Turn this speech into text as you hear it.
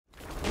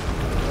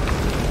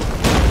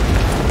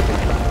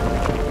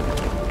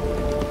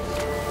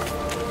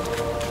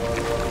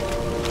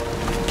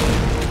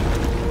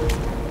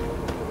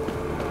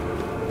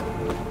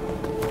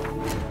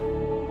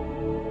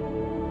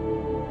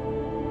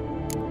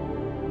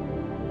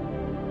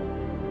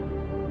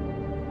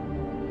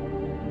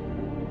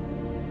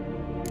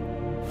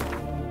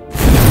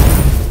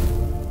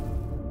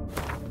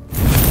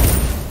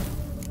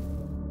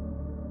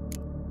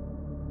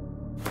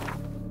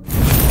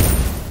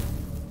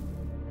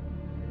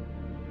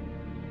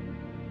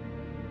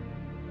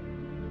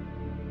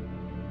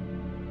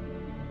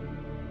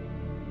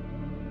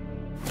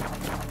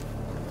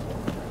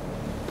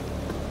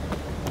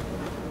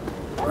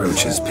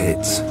Roach's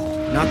pits.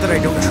 Not that I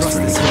don't trust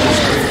this guy's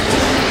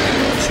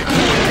should keep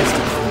a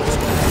distance from this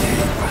place. I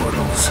hate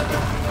portals.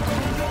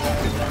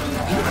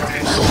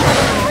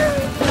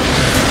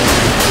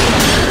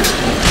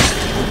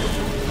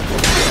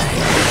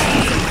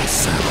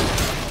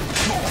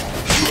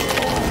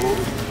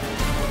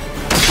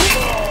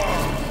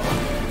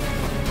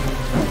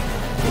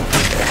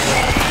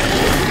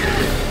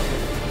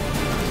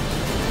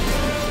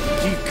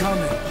 Keep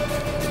coming.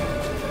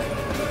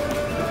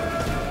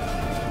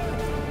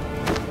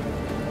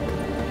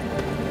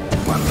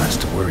 One less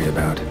to worry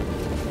about.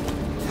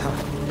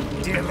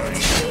 Damn it.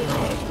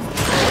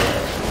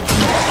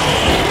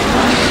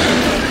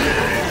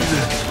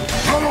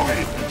 Follow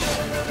me!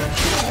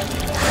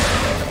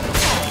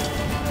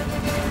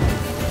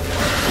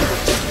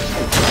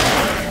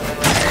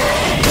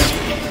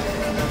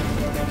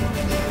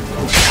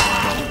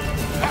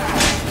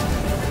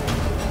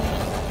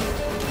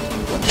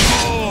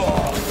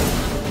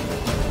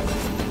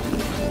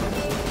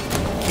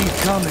 Keep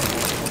coming.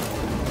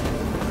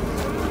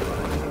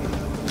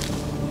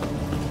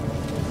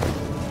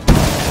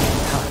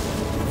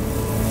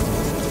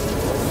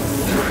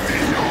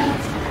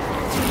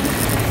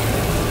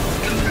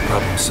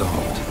 Problem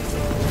solved.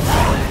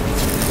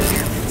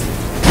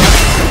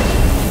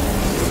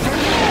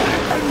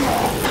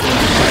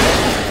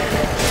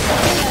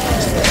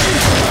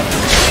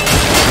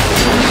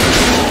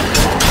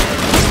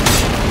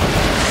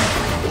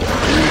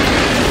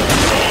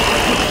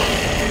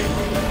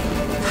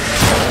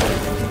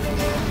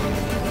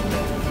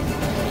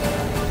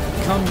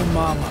 Come to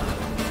mama.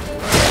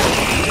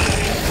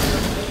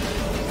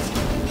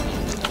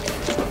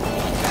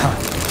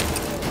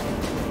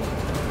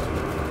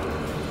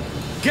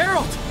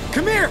 Geralt,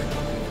 come here!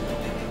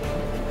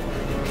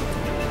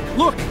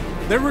 Look,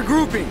 they're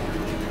regrouping.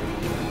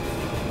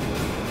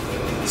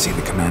 See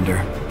the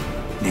commander?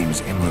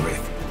 Name's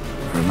Imlerith.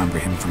 I remember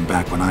him from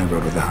back when I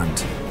rode with the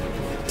hunt.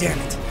 Damn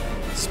it.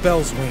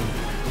 Spell's waning.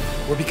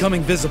 We're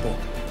becoming visible.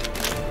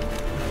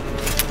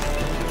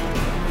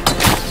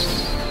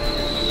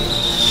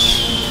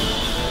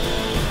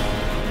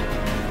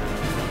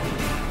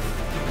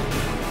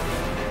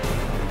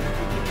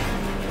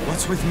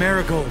 What's with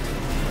Marigold?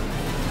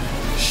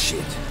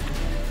 Shit.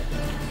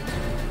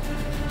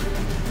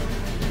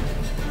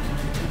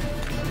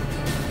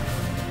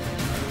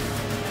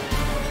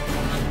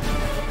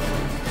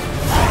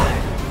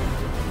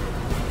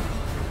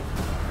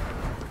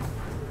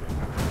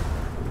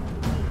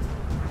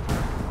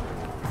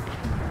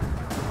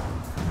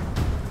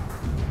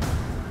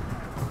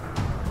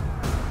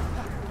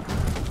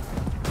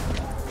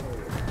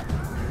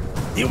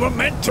 You were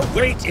meant to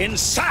wait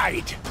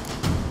inside!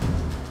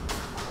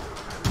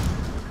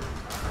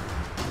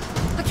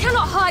 I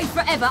cannot hide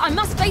forever. I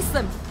must face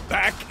them.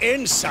 Back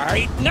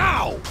inside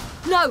now!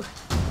 No.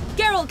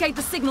 Geralt gave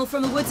the signal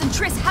from the woods and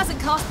Triss hasn't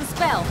cast the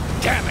spell.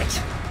 Damn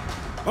it!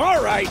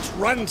 All right,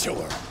 run to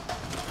her.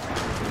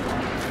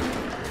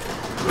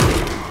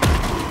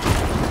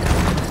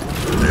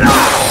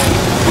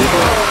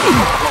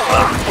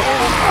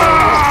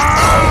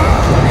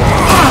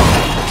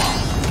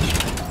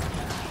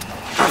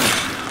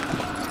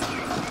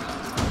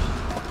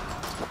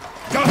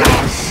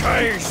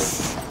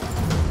 Chase!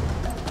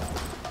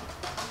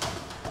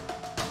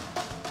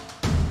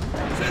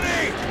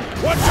 City!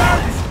 Watch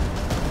out!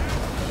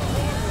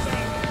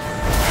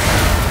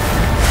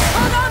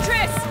 Hold on,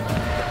 Triss!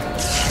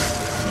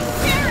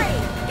 Fury!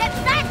 Get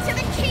back to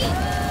the keep!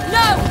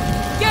 No!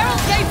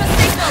 Geralt gave the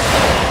signal!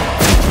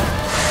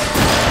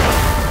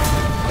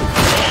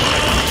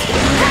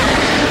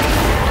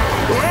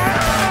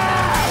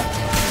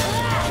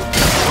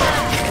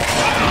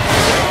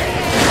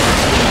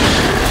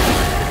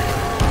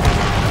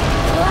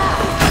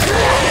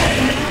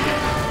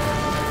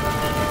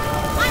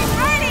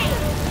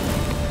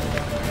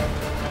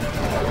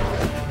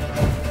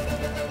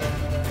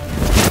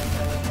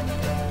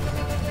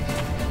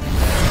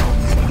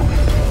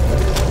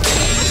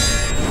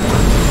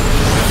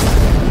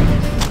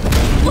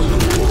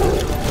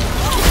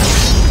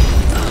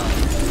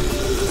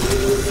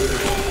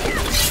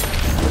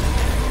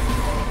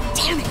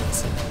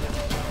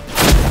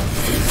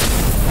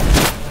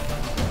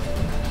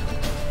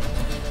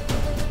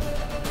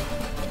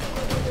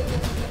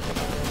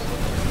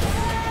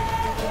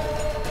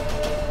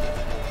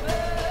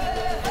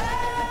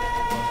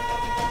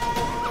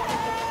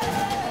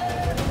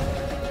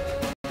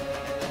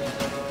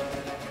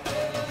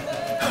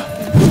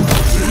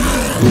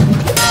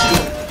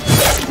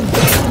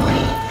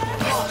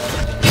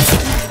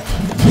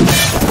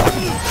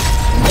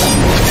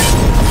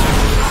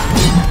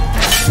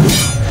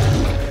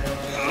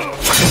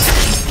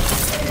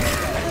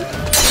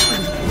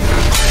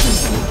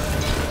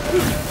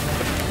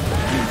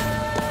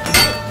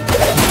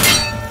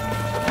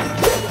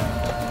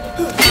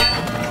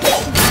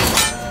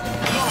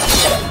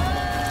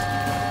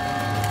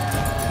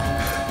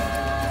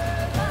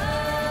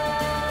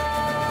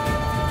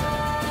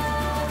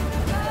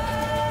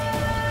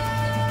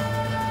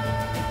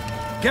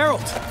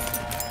 Geralt!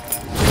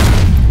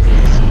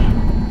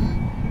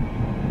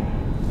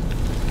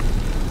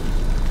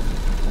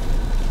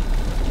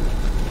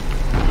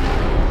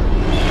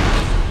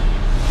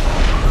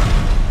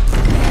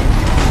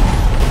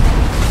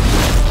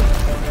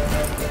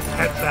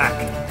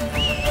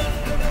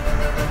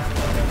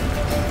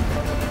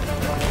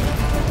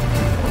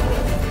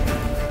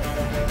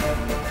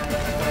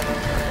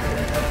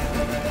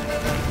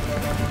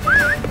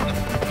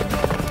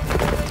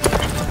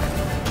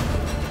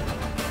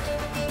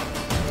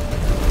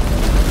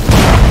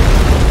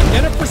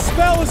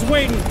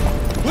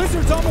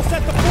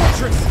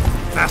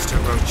 Faster,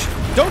 Roach.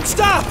 Don't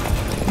stop!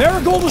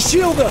 Marigold will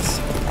shield us!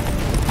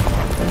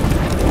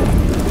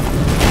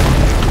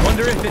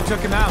 Wonder if it took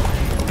him out.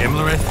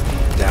 Imlerith?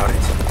 Doubt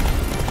it.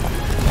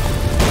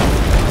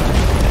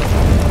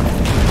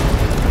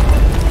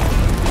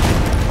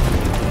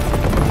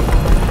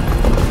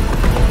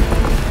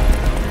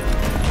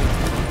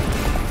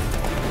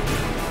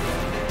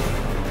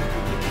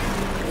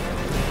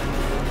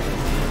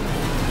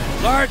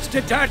 Large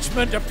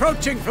detachment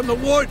approaching from the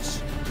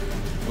woods.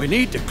 We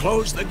need to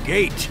close the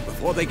gate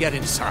before they get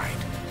inside.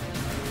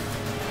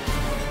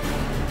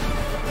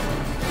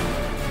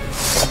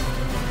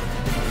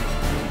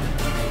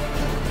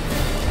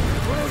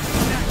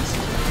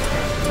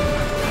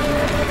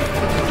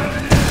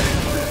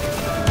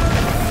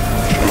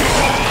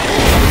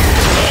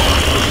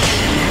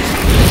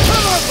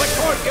 Come on, the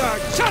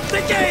courtyard! Shut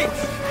the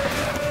gates!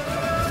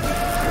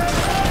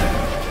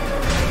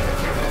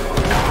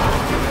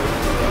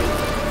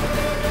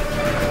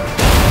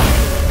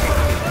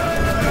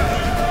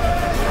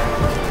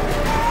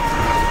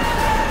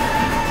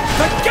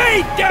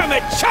 Damn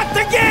it! Shut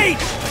the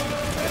gate!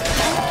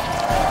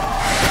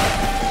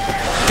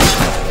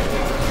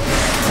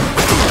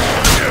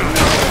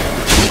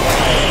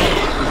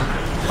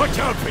 Watch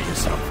out for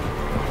yourself.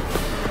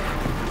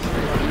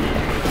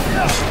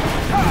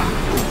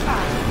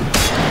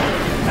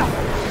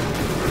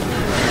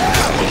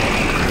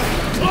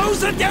 Close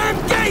the damn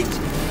gate!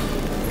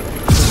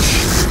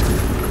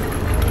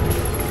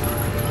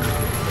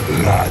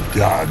 La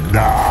da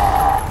da.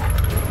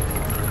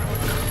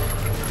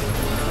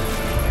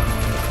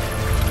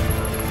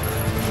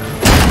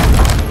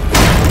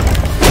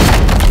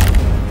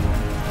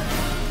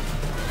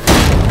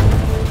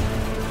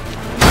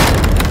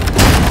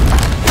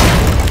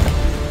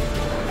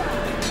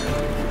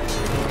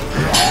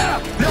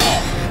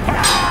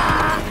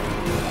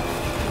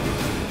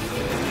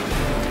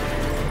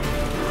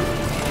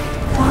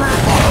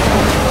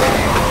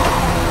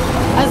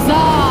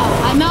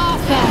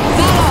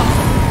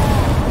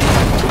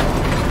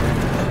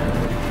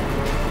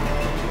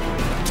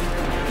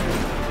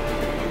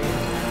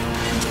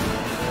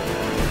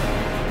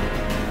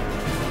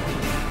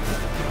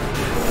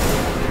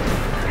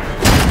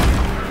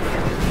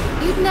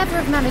 Never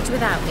have managed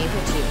without me,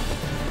 would you?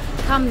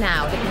 Come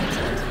now, admit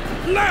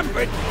it.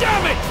 Lambert,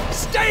 damn it!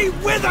 Stay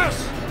with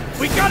us!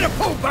 We gotta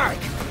pull back!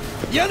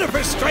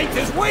 Yennefer's strength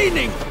is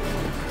waning!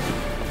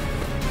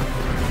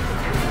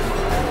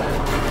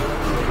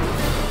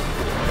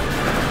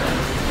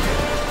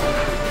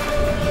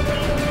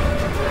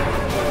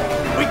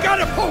 We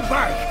gotta pull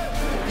back!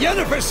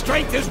 Yennefer's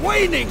strength is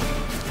waning!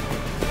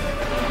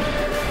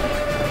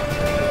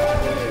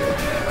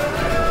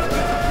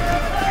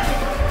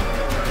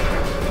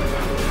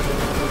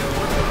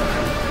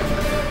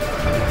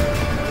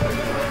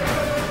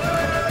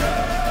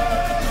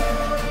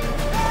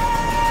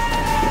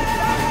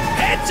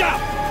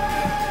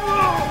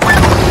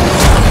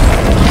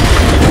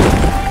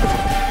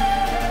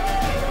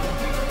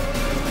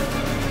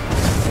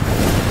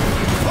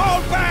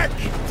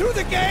 Through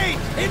the gate!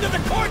 Into the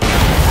courtyard!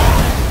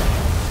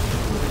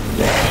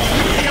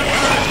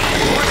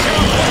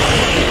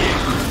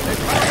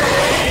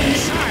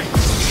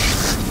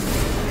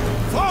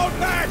 Fall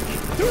back!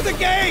 Through the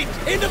gate!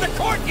 Into the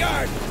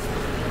courtyard!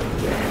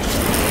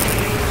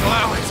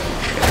 Allow it!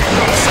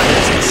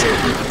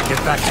 Get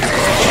back to your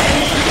position.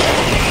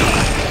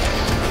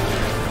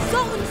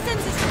 Sultan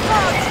sends his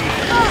frogs!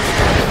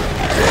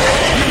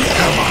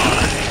 Come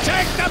on!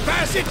 Take the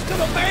passage to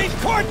the main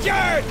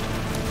courtyard!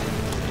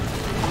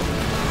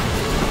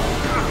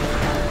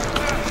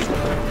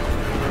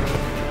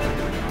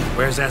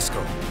 Where's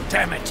Eskel?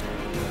 Damn it!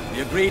 We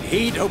agreed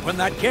he'd open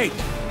that gate.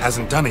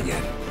 Hasn't done it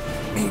yet.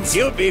 Means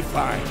He'll be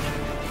fine.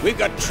 We've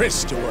got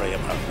Triss to worry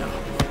about now.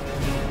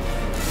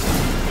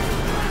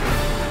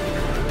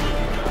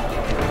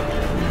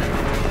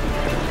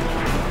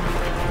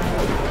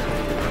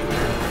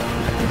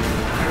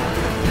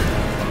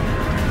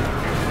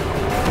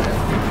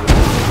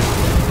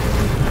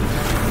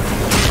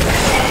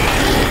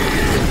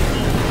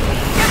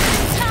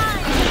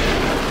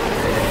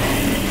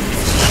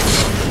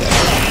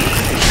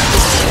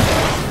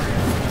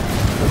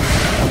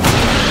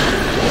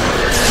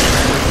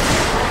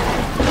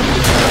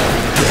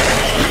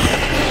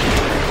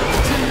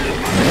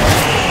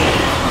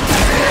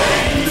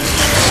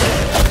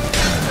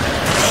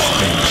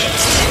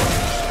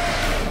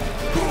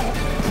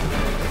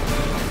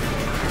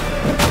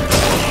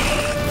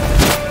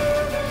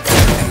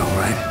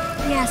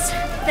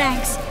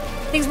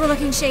 Things were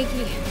looking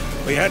shaky.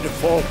 We had to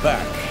fall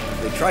back.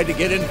 They tried to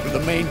get in through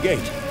the main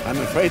gate. I'm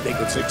afraid they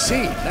could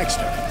succeed next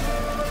time.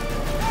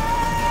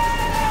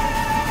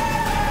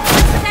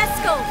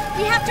 Eskel,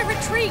 we have to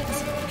retreat.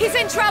 He's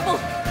in trouble.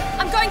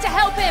 I'm going to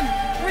help him.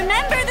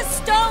 Remember the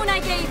stone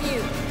I gave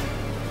you.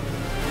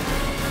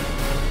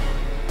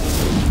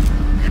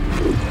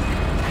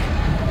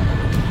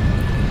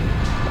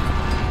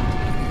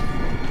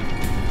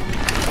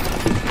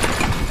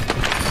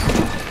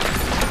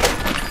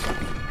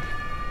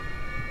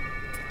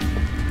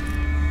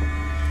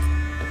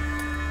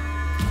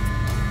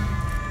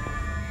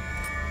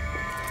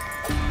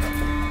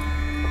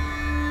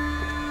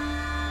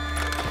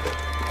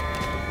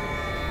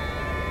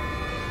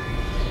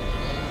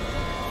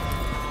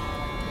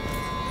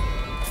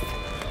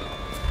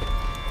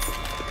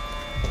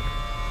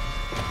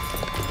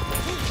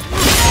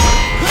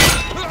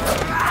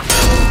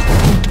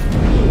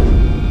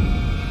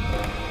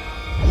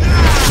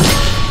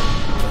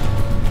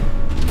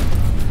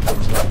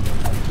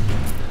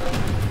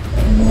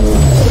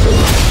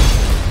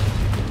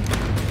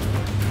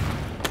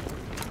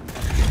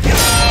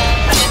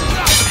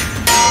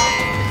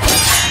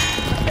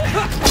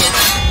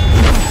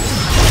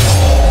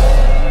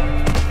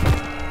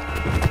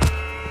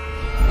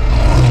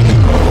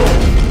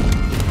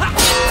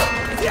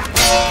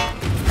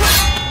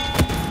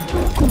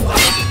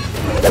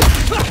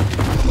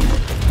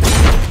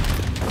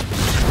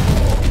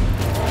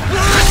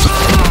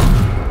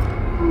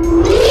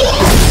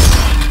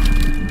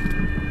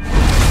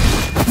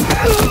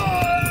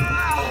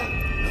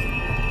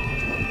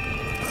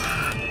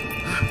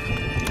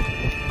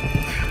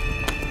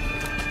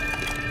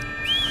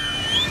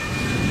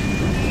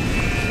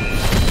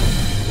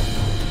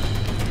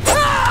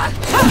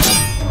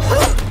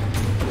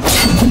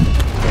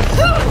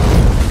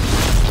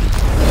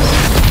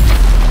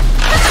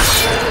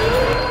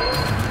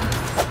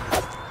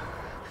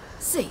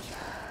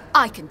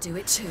 I can do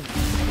it too.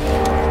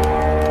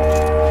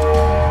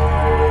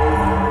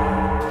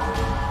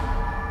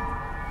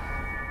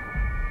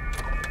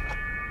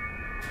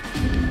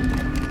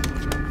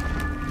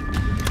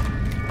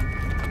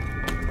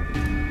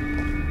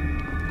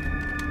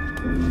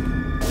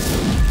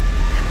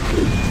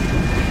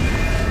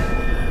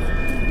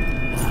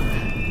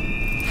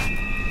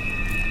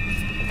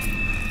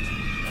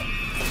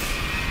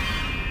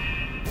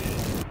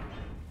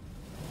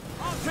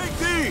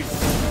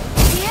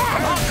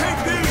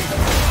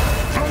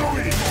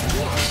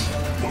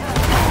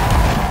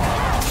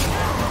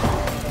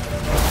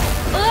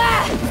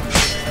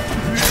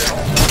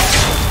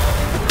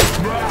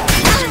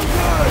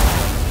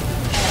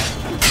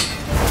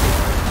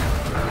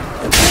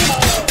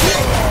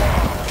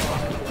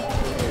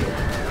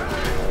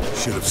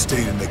 Should have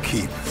stayed in the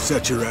keep.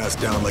 Set your ass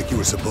down like you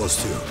were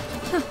supposed to.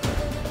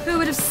 Who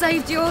would have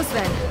saved yours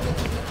then?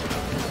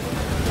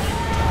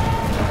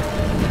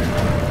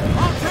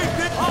 I'll take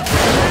this!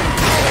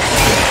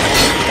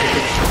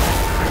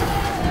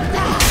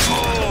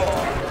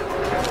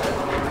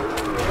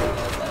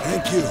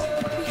 Thank you.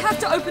 We have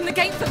to open the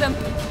gate for them.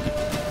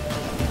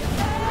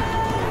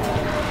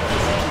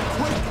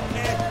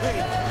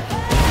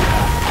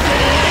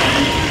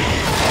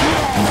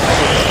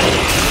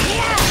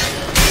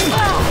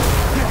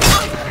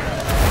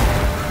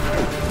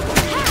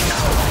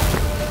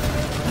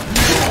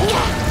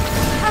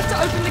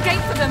 Open the gate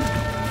for them.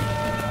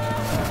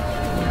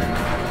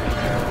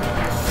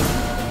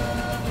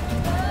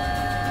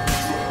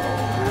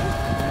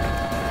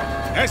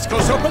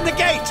 Escos, open the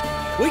gate!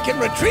 We can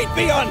retreat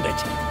beyond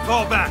it!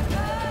 Fall back.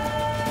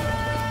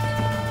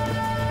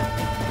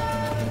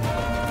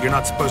 You're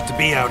not supposed to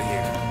be out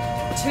here.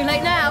 Too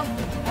late now.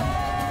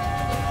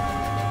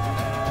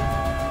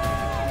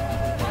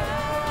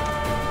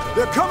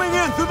 They're coming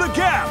in through the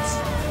gaps!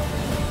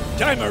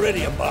 Time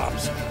iridium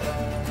bombs.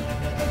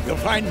 You'll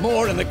find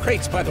more in the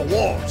crates by the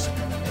walls.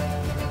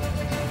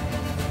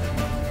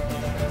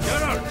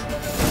 Geralt!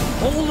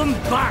 Hold them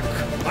back!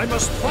 I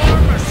must form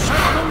a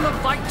circle of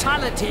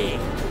vitality!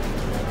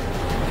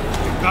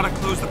 We've got to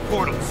close the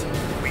portals.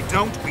 If we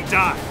don't, we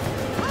die.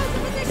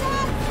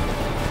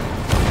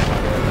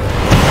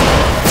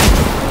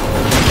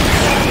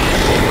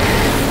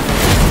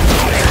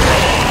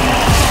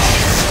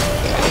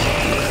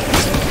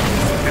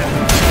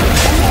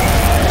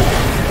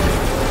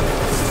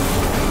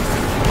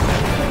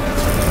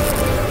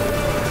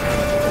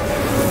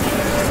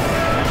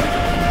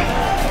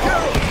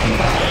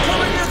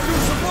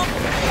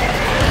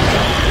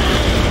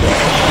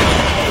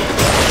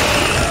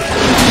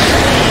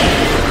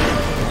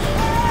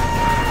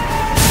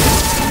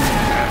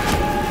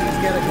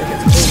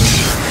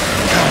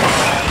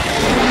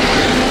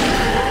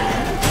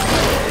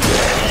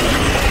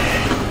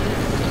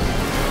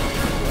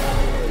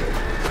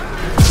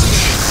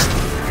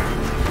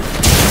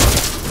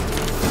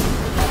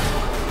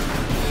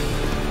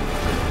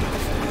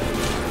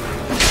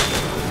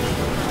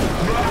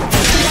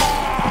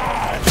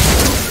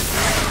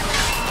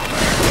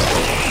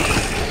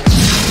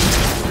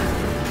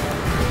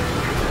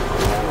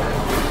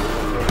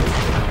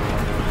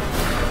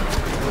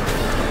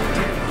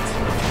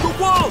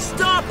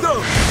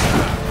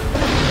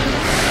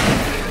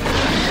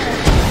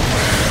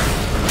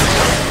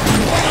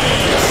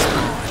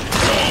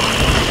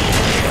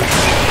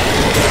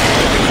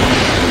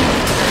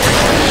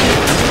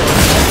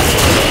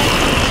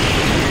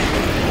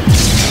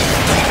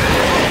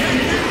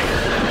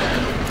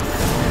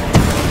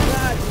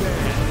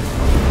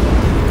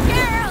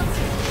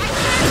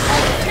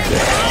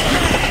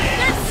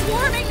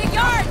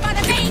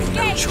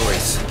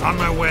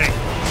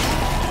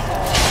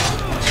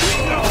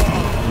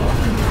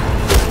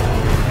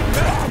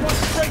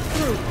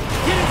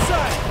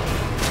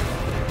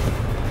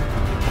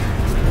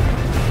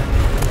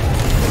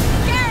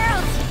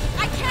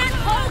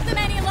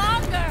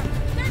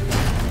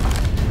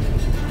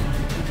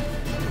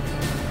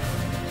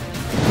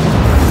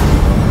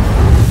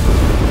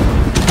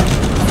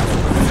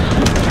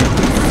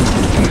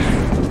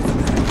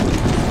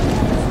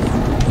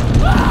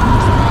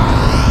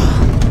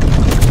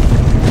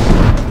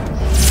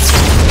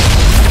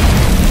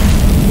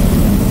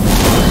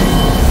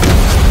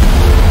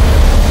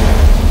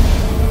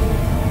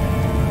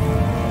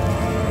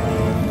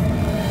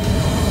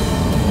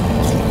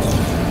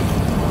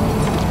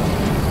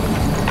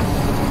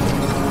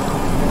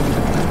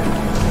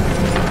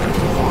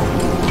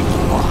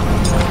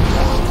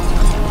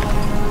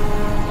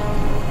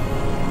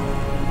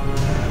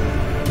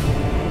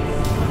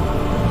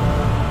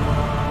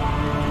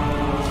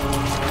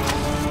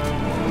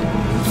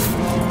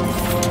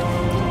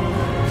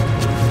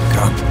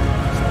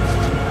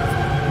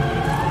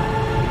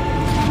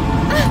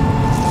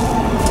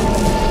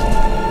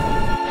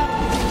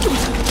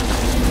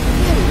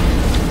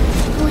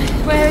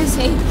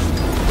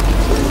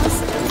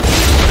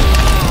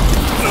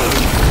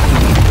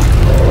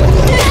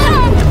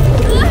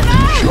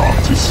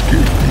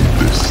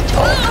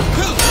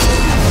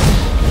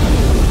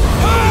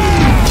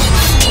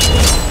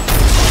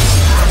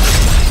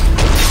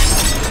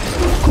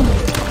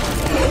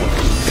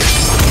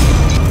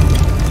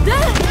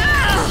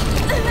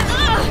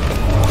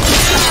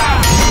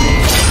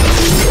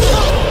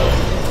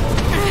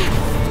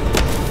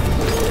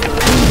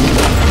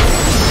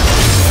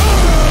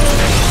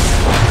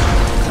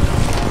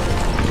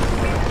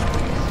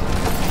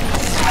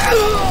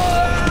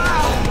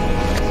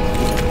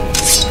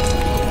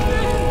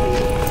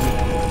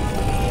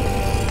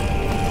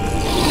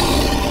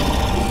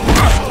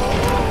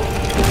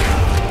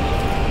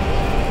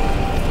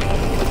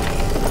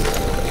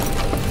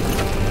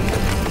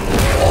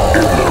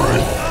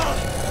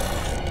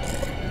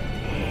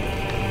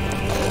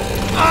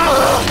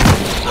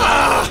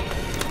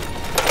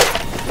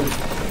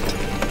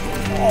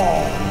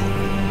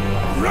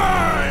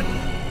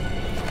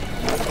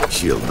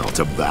 We'll not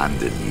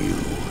abandon you.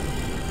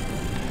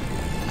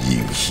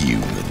 You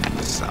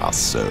humans are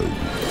so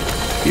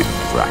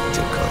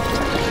impractical.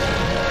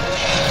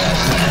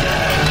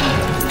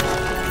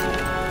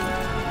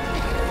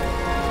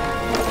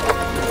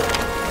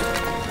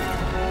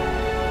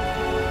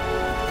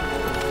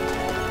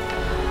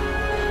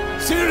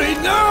 Ciri,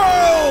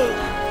 no!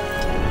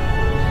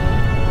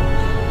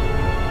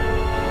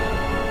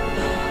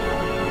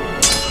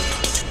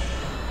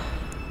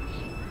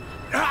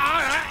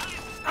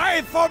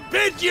 I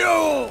forbid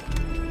you!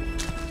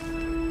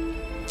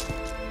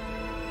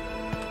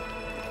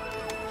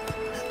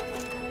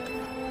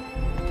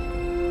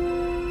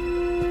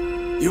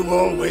 You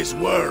always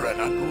were an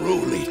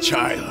unruly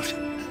child.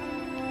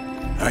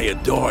 I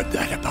adored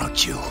that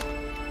about you.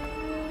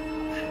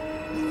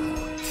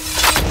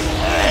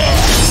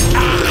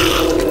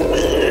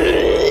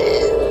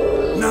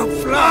 Now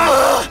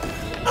fly!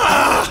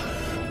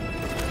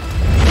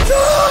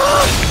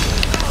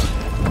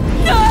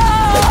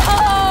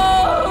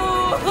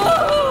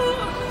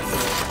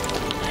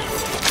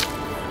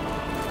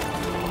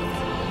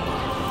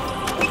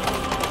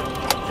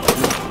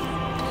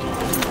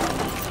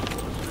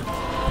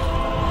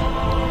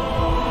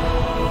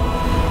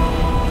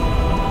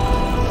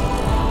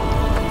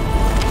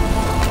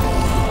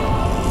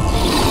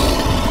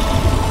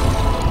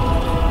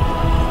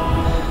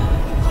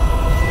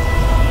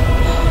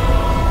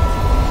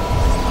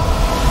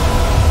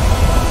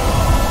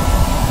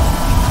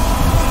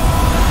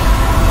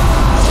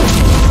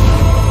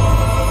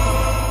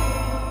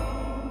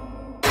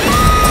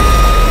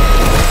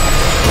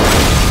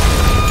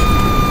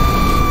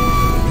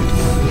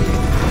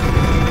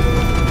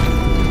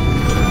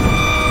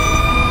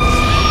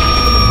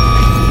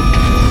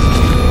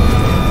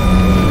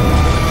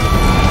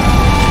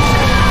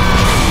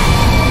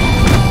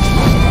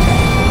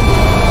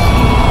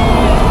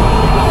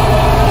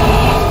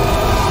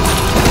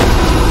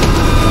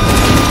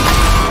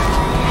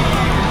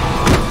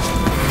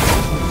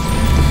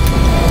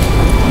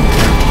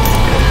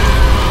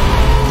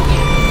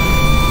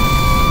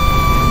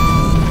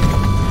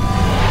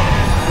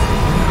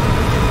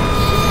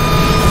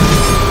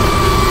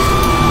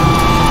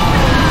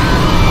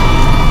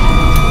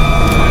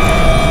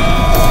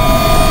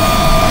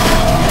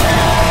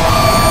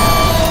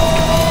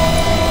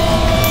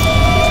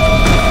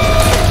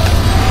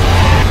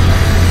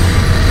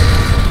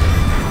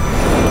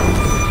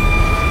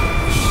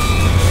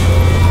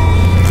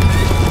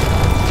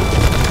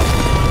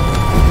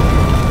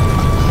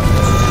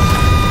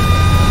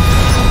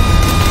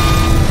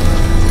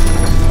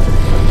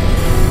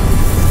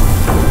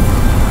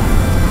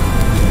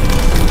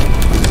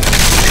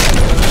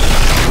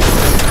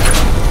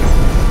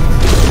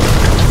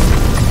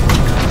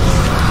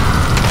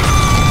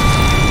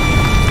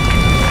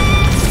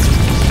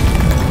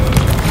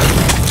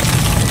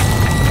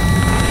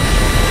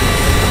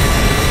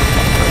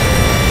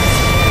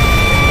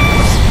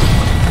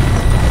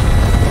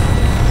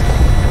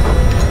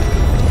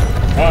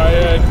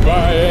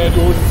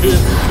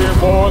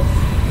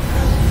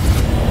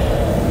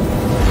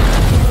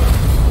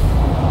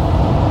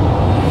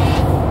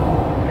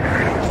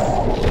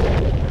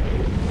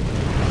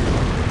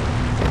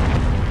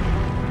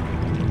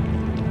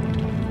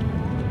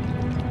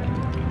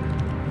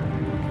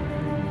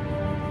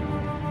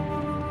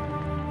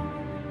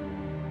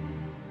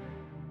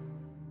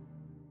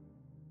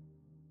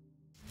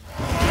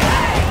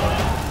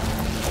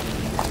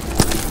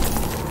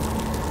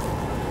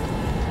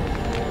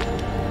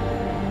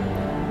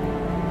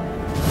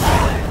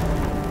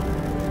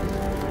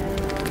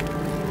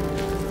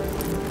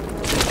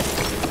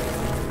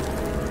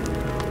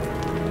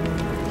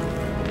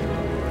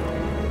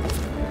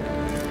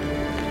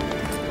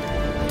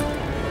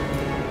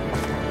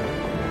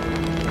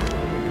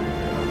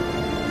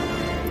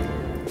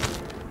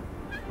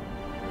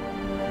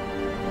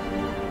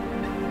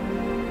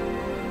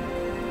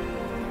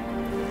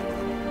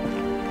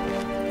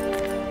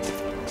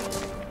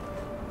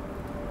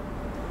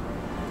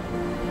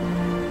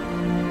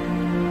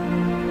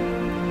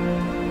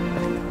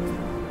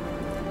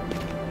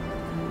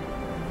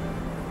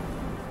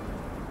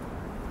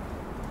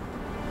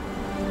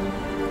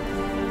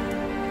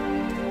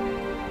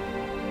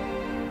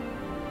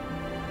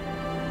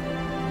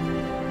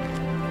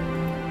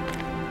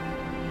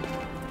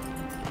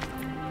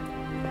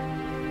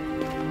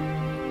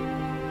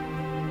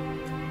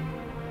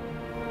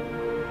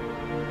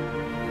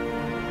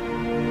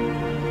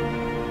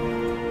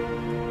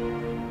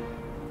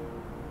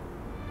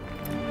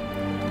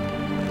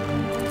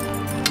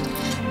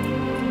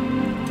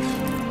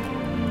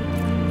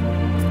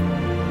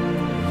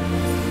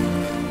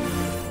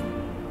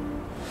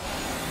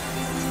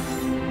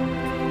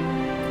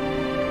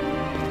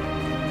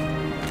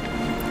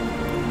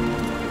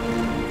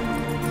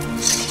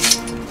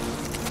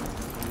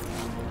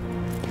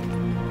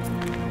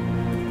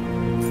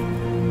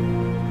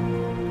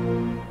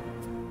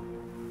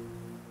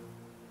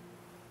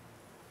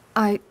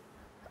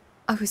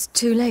 I was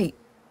too late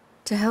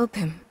to help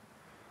him.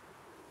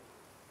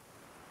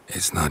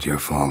 It's not your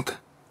fault.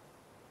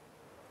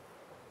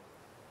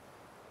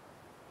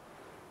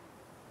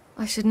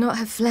 I should not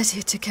have fled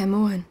here to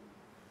Kaer.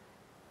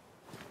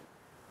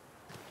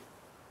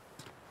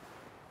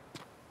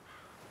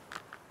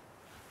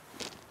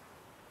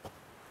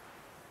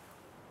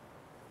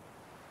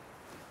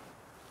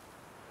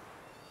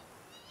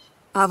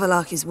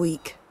 Avallac'h is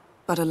weak,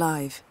 but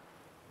alive.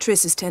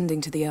 Triss is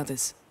tending to the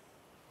others.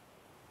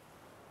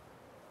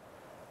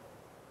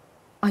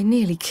 I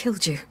nearly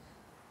killed you.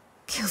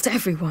 Killed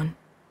everyone.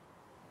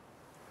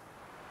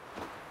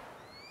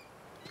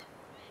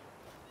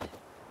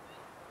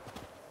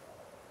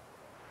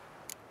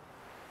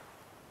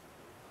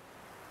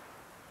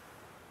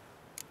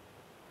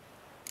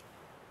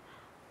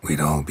 We'd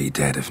all be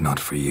dead if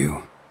not for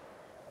you.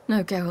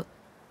 No, Geralt.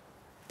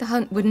 The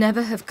hunt would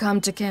never have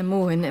come to Kaer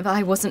if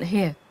I wasn't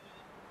here.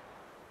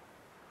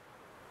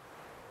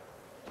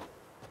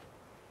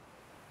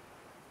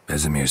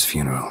 Vesemir's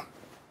funeral.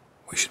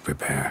 We should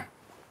prepare.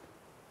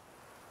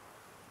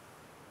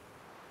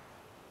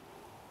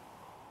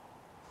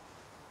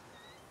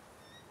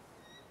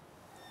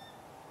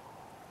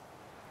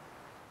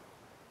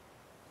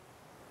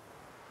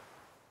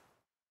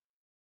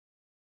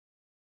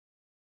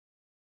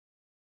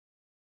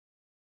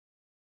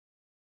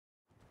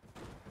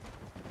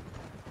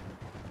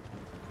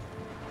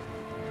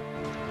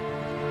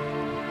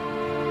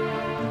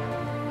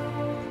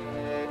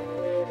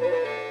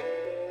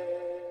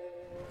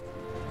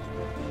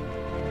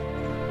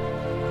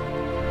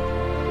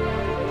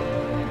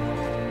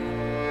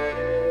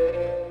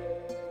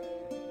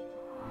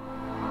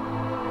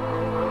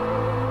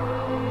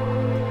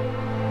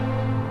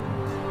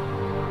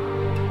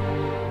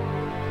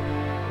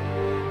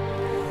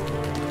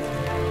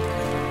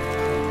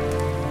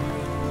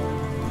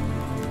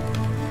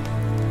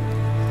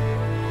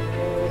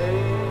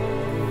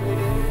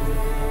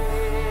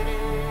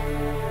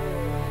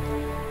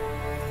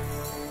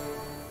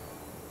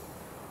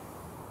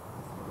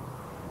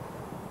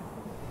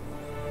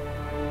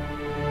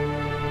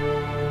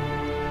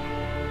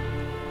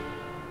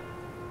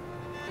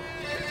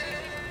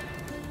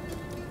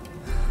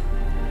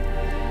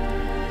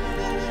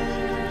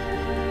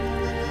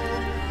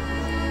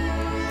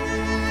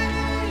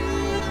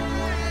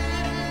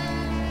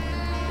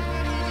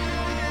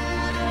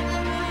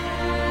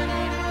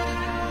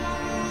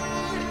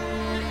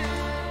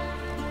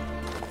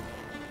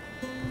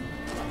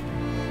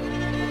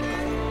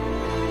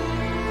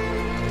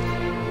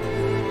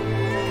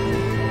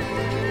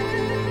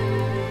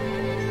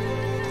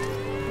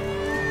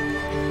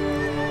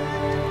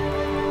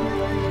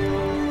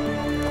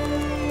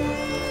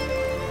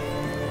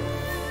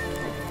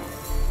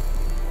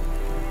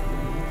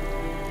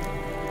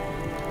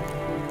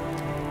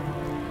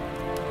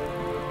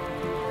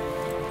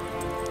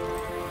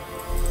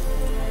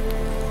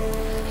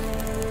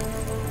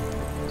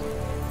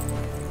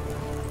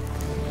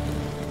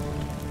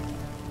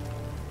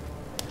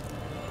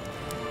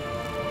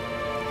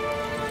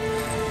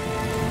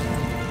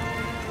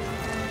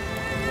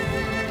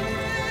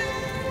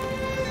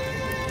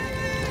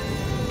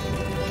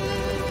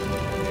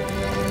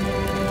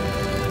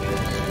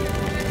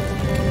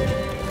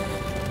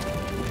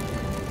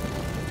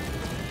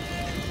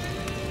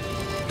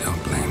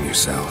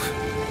 Yourself.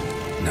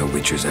 No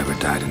Witcher's ever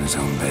died in his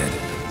own bed.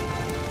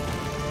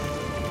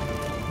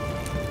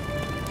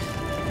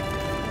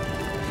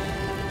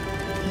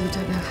 You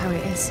don't know how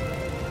it is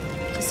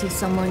to see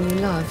someone you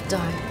love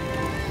die.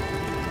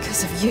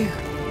 Because of you.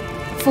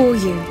 For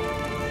you.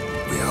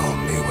 We all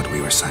knew what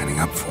we were signing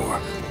up for.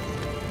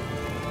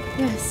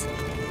 Yes.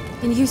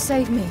 And you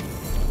saved me.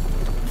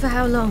 For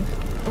how long?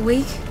 A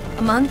week?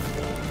 A month?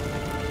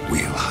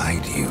 We'll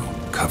hide you.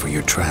 Cover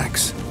your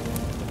tracks.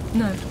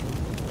 No.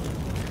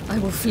 I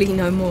will flee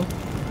no more.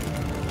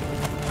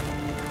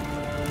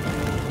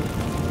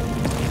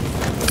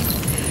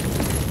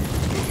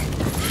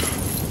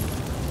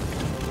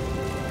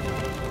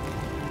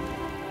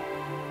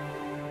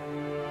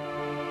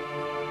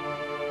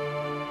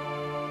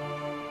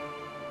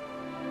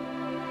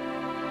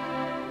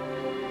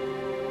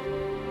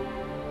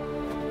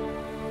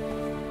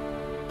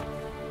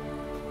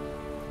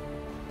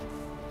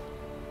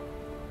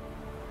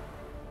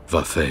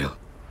 Vathael.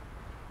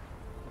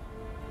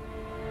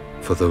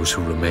 For those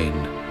who remain,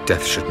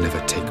 death should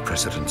never take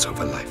precedence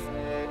over life.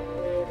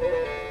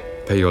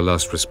 Pay your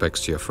last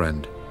respects to your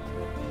friend.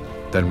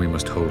 Then we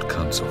must hold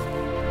council.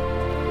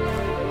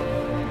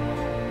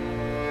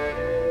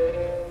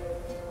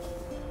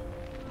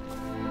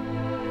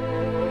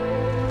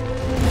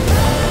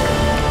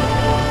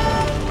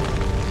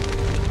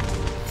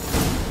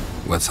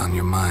 What's on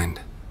your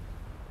mind?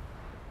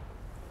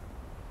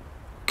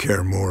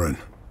 Kaer Morhen.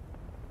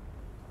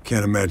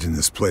 Can't imagine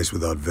this place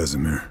without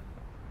Vesemir.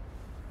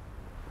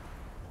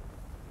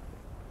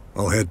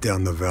 I'll head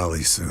down the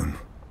valley soon,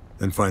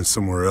 then find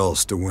somewhere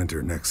else to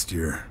winter next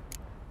year.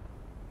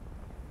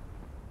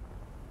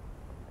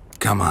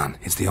 Come on,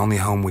 it's the only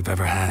home we've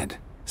ever had.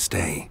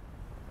 Stay.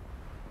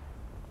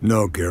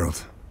 No,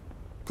 Geralt.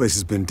 Place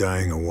has been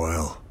dying a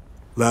while.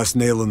 Last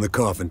nail in the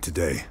coffin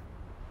today.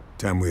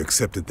 Time we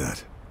accepted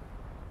that.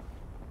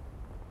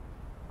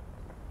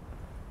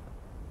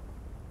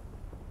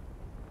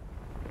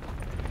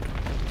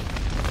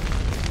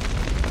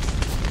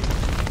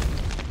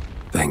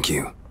 Thank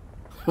you.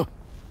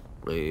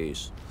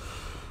 Please.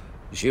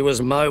 She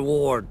was my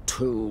ward,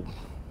 too.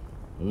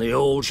 And the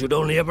old should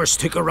only ever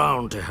stick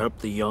around to help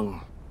the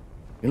young.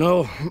 You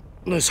know,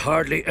 this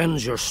hardly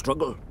ends your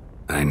struggle.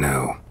 I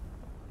know.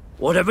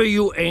 Whatever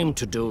you aim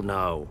to do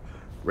now,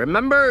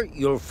 remember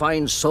you'll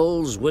find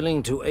souls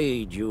willing to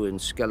aid you in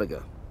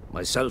Skellige.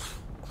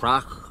 Myself,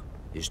 Krach,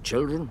 his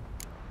children.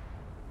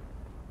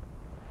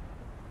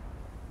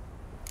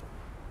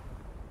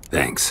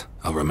 Thanks.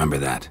 I'll remember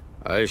that.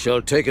 I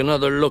shall take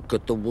another look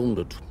at the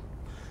wounded.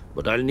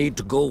 But I'll need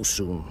to go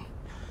soon.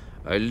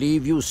 I'll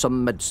leave you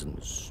some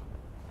medicines.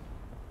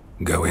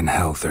 Go in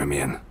health,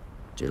 Ermion.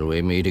 Till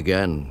we meet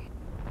again.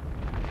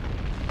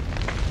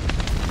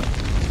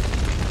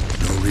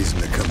 No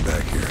reason to come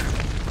back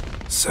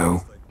here.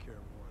 So?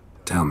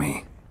 Tell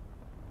me.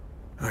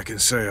 I can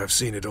say I've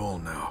seen it all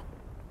now.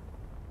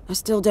 I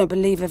still don't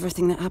believe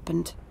everything that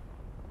happened.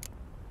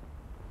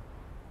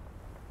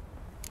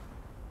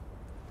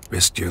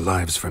 Risked your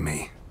lives for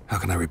me. How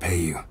can I repay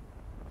you?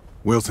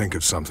 We'll think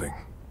of something.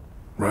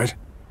 Right?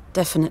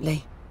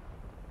 Definitely.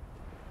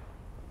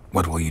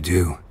 What will you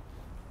do?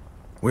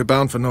 We're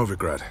bound for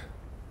Novigrad.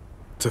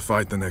 To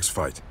fight the next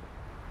fight.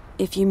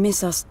 If you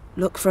miss us,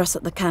 look for us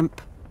at the camp.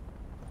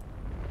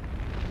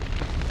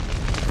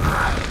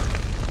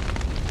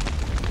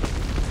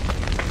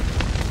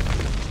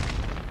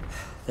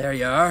 There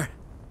you are.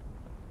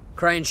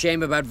 Crying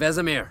shame about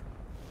Vesemir.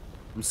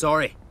 I'm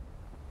sorry.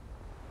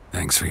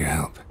 Thanks for your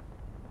help.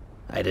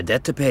 I had a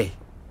debt to pay.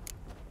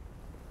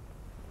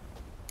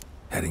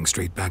 Heading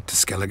straight back to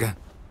Skellige?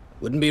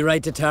 Wouldn't be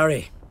right to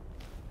tarry.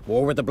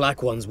 War with the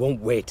Black Ones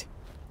won't wait.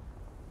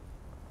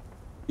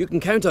 You can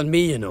count on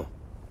me, you know.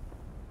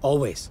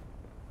 Always.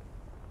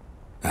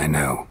 I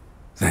know.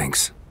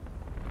 Thanks.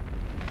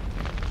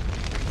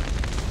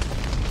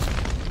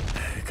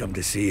 Come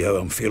to see how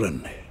I'm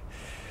feeling.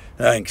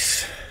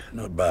 Thanks.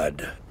 Not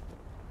bad.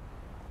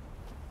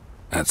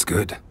 That's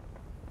good.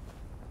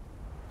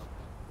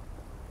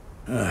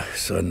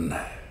 Son.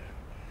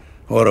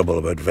 Horrible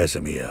about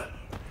Vesemir.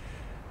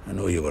 I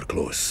know you were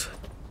close.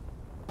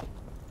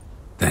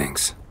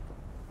 Thanks.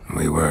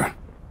 We were.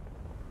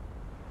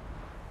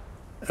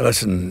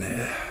 Listen,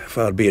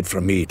 far be it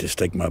from me to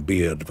stick my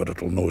beard, but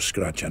it'll no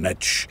scratch an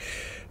itch.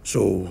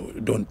 So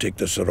don't take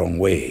this the wrong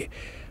way.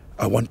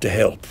 I want to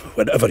help,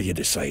 whatever you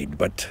decide,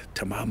 but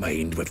to my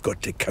mind, we've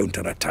got to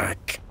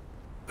counterattack.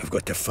 We've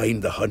got to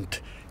find the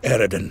Hunt,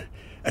 Eredin,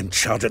 and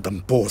charge at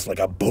them both like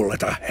a bull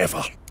at a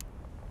heifer.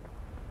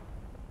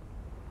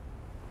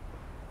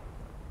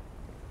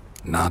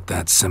 Not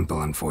that simple,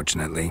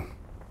 unfortunately.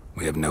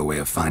 We have no way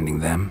of finding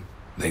them.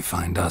 They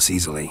find us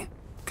easily.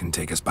 Can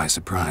take us by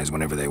surprise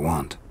whenever they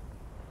want.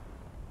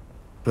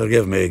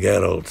 Forgive me,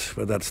 Geralt,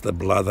 but that's the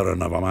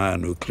blathering of a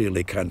man who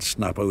clearly can't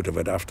snap out of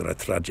it after a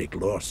tragic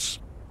loss.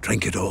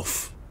 Drink it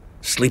off.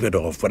 Sleep it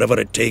off, whatever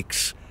it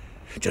takes.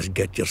 Just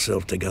get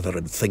yourself together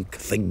and think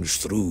things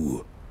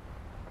through.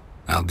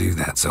 I'll do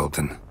that,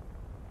 Sultan.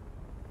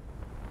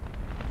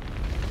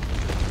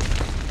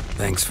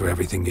 Thanks for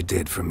everything you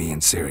did for me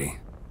and Ciri.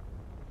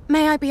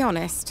 May I be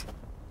honest?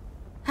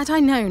 Had I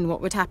known what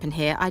would happen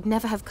here, I'd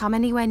never have come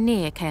anywhere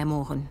near Kaer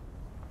Morhen.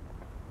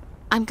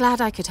 I'm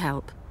glad I could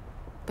help,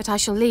 but I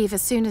shall leave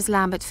as soon as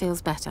Lambert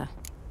feels better.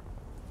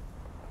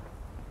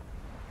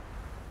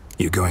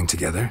 You going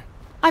together?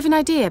 I've an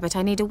idea, but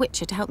I need a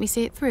witcher to help me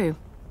see it through.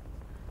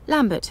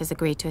 Lambert has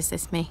agreed to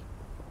assist me.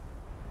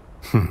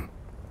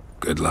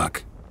 Good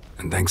luck,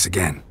 and thanks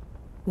again.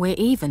 We're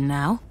even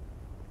now.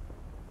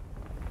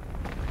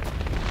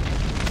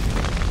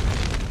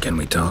 Can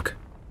we talk?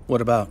 What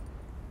about?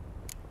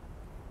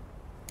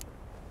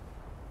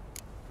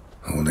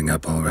 Holding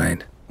up all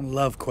right?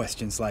 Love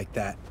questions like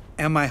that.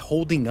 Am I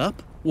holding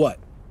up? What?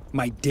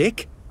 My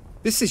dick?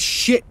 This is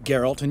shit,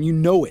 Geralt, and you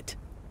know it.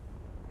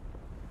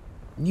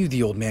 Knew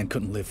the old man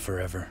couldn't live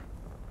forever.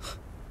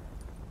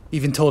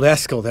 Even told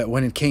Eskel that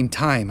when it came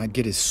time, I'd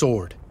get his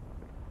sword.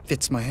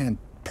 Fits my hand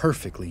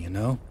perfectly, you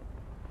know?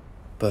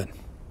 But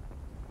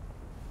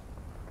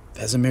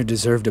Vesemir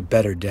deserved a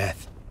better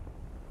death.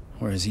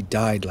 Whereas he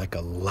died like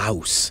a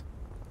louse.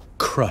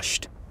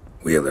 Crushed.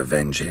 We'll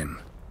avenge him.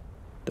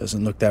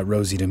 Doesn't look that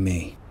rosy to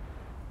me.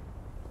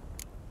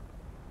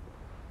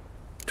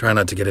 Try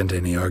not to get into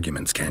any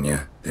arguments, can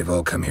you? They've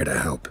all come here to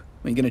help.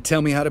 Are you gonna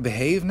tell me how to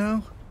behave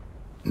now?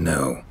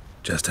 No,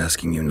 just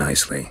asking you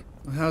nicely.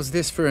 Well, how's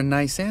this for a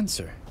nice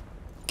answer?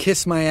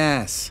 Kiss my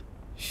ass.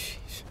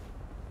 Sheesh.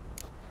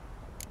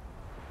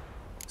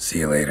 See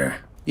you later.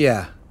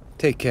 Yeah,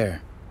 take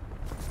care.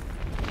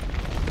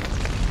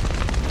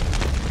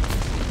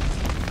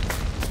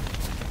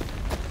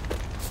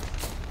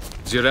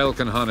 Zirael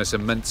can harness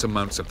immense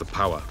amounts of the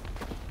power.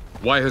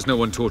 Why has no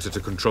one taught her to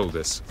control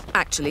this?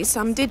 Actually,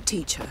 some did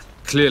teach her.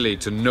 Clearly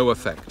to no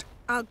effect.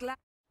 I'll gladly...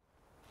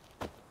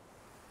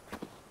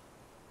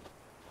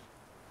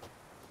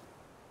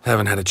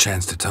 Haven't had a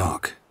chance to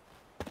talk.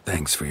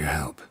 Thanks for your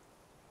help.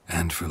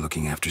 And for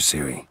looking after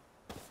Ciri.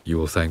 You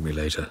will thank me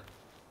later.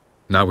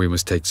 Now we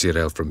must take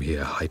Zirael from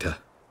here, hide her,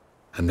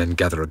 and then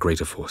gather a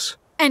greater force.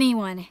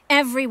 Anyone,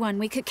 everyone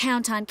we could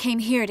count on came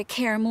here to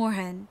Kaer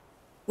Morhen.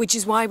 Which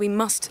is why we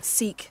must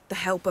seek the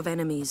help of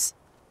enemies.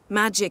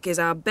 Magic is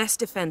our best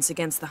defense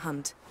against the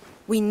hunt.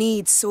 We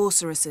need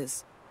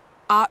sorceresses.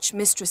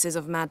 Archmistresses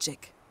of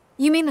magic.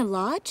 You mean the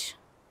Lodge?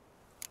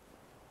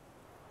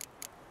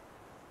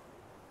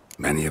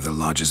 Many of the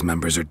Lodge's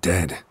members are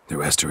dead. The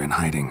rest are in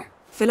hiding.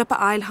 Philippa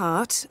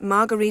Eilhart,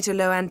 Margarita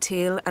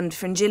Loantil, and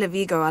Fringilla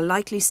Vigo are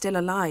likely still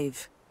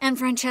alive. And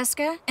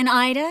Francesca and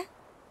Ida?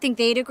 Think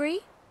they'd agree?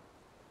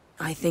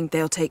 I think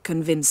they'll take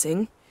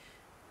convincing.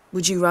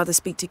 Would you rather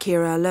speak to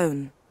Kira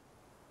alone?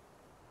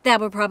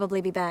 That would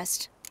probably be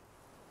best.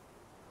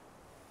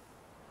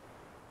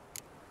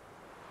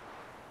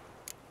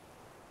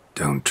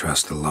 Don't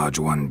trust the Lodge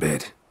one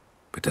bit,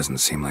 but doesn't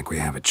seem like we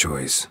have a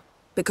choice.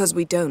 Because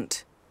we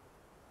don't.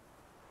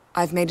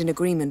 I've made an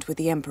agreement with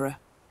the Emperor.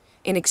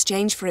 In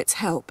exchange for its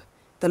help,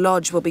 the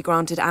Lodge will be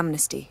granted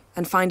amnesty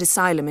and find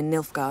asylum in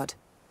Nilfgaard.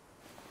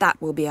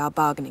 That will be our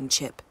bargaining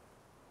chip.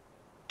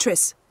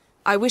 Triss,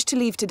 I wish to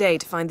leave today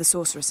to find the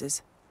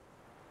sorceresses.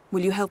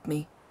 Will you help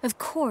me? Of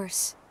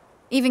course.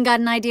 Even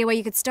got an idea where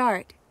you could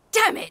start.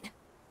 Damn it!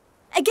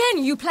 Again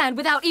you planned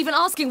without even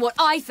asking what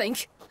I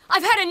think.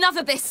 I've had enough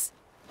of this.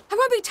 I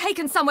won't be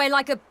taken somewhere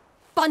like a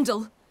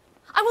bundle.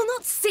 I will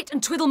not sit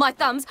and twiddle my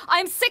thumbs. I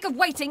am sick of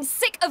waiting,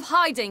 sick of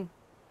hiding.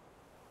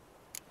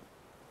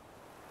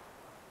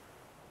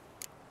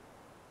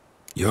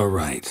 You're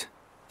right.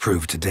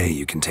 Prove today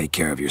you can take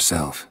care of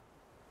yourself.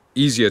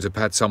 Easier to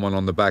pat someone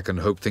on the back and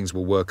hope things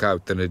will work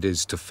out than it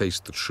is to face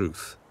the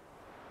truth.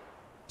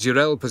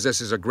 Jirel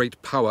possesses a great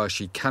power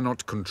she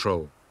cannot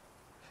control.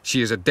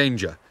 She is a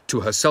danger to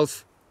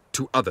herself,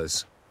 to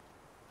others.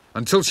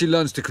 Until she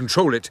learns to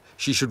control it,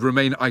 she should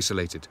remain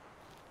isolated.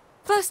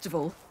 First of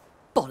all,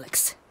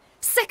 bollocks.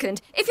 Second,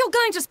 if you're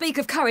going to speak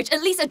of courage,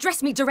 at least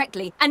address me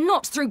directly, and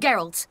not through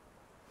Geralt.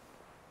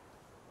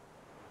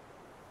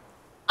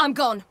 I'm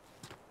gone.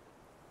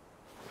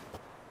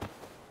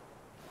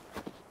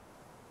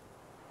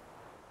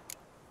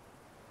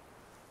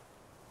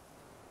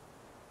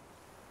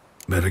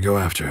 Better go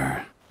after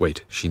her.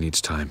 Wait, she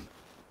needs time.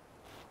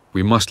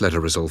 We must let her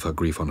resolve her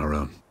grief on her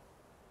own.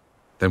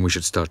 Then we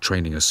should start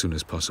training as soon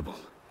as possible.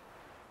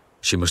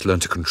 She must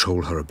learn to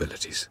control her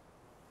abilities.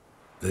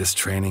 This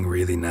training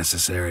really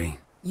necessary?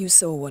 You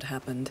saw what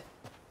happened.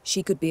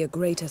 She could be a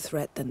greater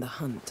threat than the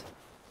hunt.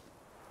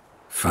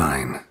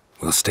 Fine.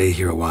 We'll stay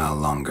here a while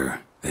longer,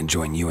 then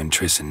join you and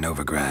Triss in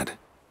Novigrad.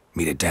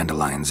 Meet at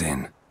Dandelion's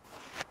Inn.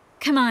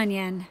 Come on,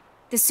 Yen.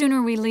 The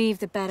sooner we leave,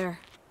 the better.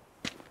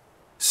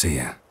 See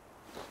ya.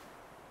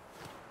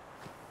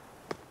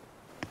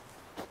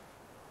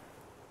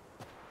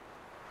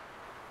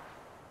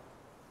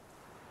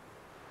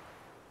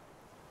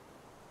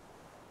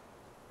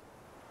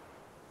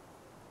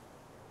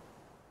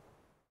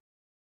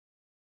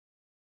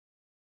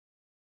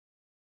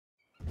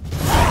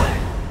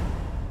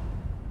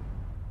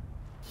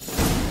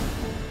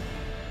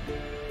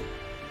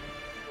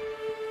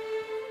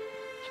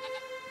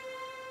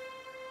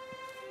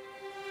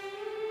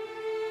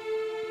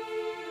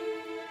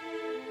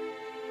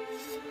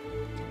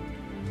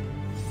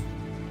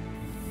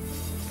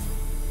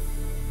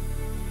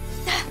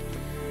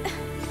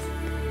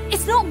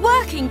 It's not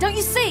working, don't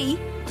you see?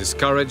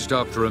 Discouraged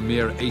after a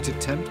mere 8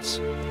 attempts?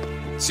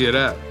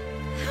 Cyril.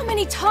 How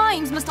many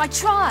times must I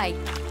try?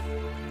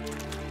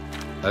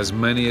 As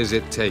many as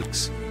it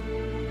takes.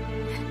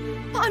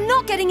 But I'm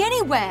not getting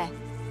anywhere.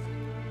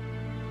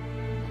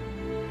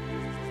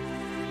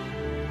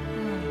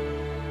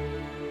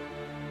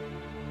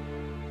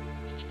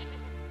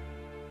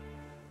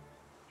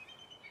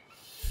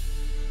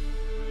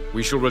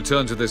 We shall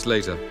return to this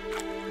later.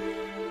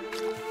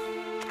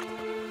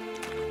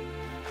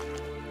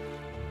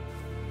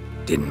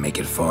 Didn't make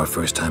it far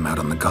first time out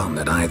on the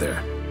gauntlet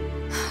either.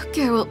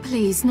 Geralt,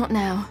 please, not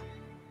now.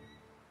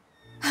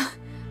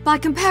 By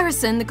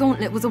comparison, the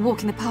gauntlet was a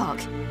walk in the park.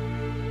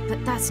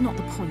 But that's not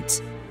the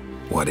point.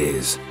 What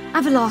is?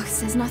 Avalach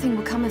says nothing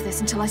will come of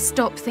this until I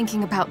stop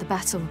thinking about the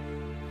battle.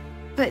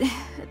 But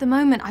at the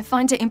moment, I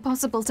find it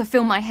impossible to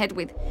fill my head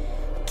with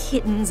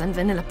kittens and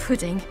vanilla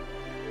pudding.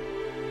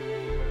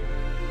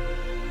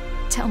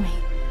 Tell me,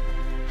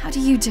 how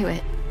do you do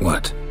it?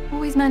 What?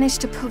 Always manage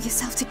to pull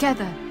yourself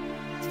together.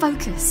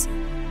 Focus.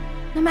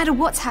 No matter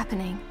what's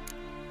happening.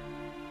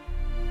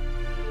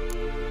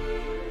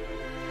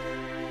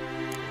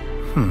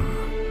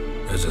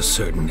 There's a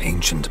certain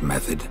ancient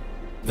method.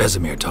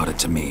 Vesemir taught it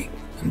to me,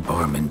 and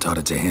Barman taught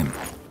it to him.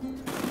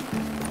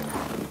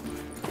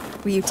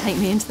 Will you take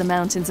me into the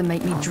mountains and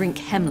make me drink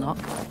hemlock?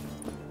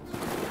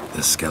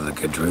 The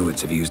Skellige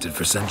druids have used it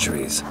for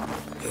centuries.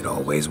 It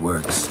always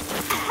works.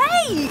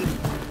 Hey!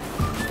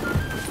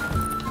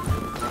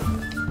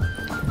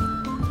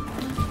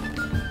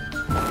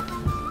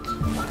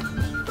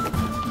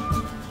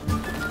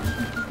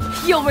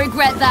 You'll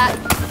regret that.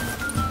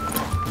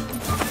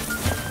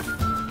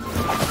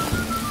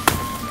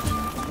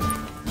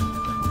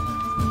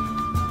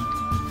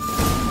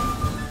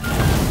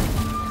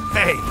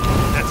 Hey,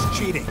 that's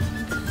cheating.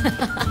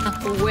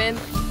 Wimp.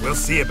 We'll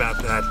see about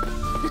that.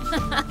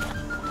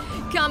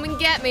 Come and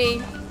get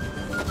me.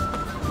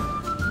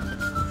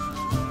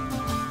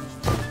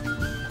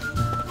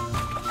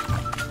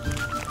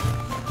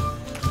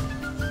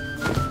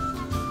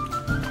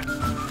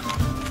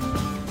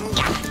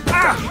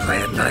 Play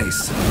it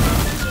nice.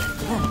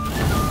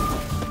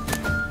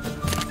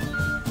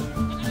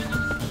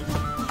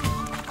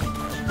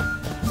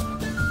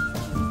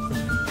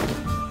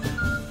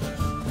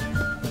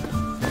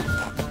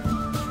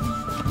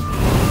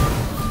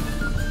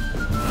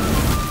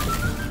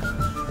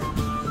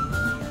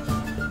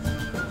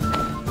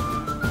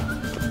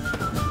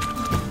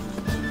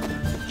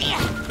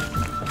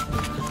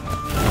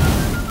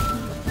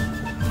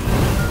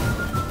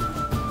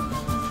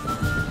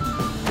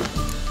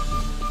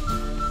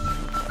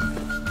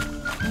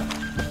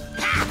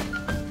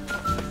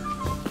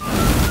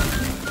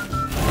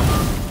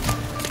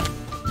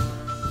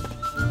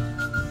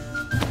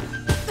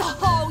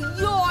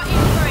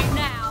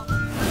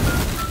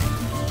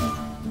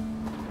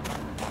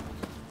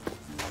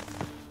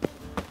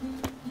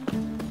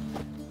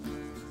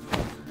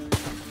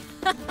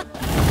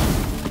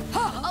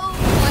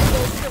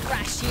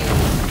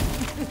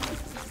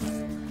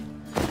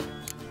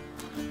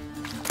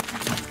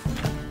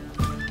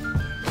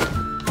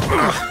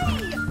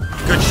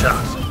 Good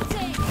shot.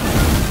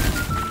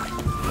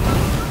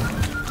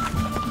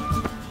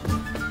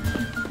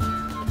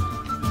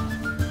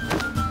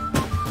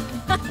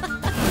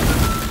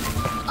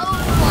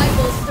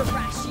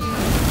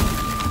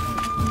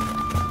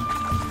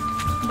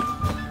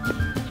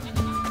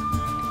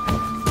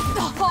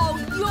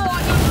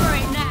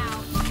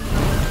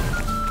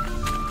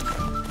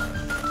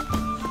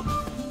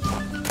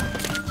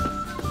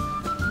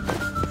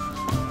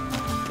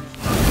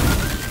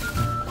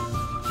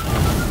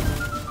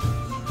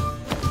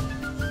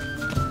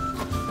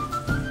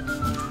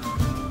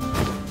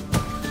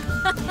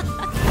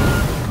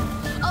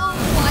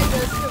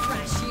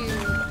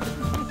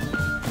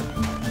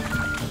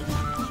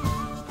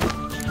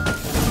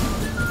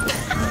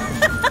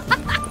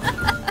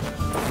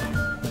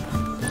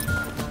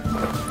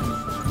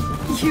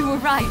 You were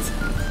right.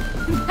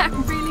 That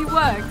really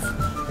works.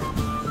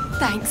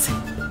 Thanks.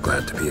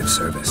 Glad to be of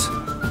service.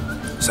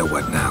 So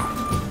what now?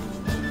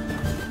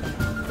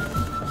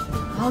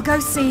 I'll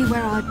go see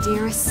where our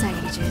dearest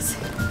sage is.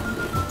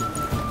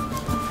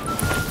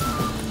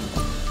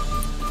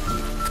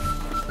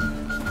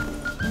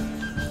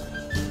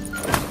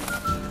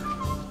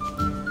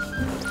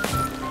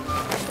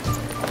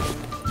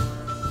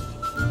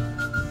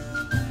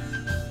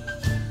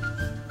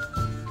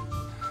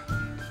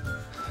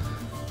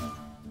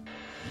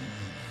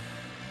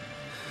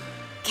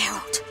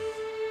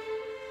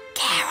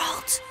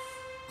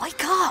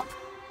 Wake up!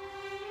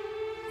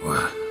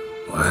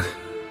 What?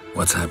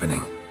 What's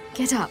happening?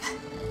 Get up.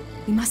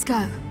 We must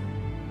go.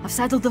 I've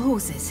saddled the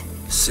horses.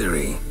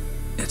 Ciri,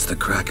 it's the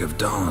crack of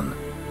dawn.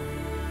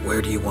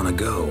 Where do you want to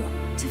go?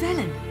 To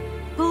Velen,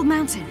 Bull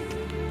Mountain.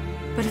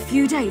 But a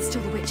few days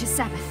till the Witch's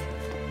Sabbath.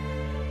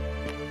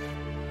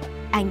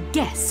 And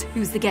guess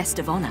who's the guest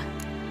of honor?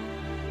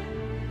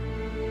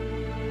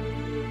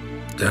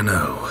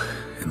 Dunno.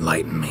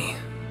 Enlighten me.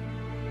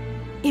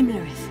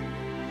 Imlerith.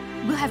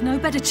 We'll have no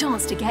better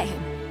chance to get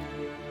him.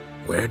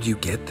 Where'd you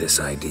get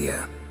this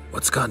idea?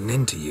 What's gotten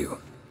into you?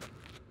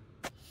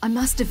 I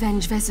must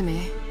avenge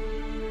Vesemir.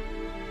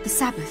 The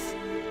Sabbath.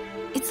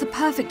 It's the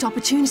perfect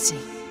opportunity.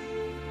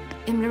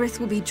 Imlerith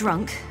will be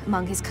drunk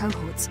among his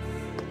cohorts,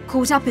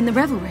 caught up in the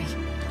revelry.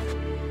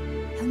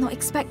 He'll not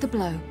expect the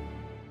blow.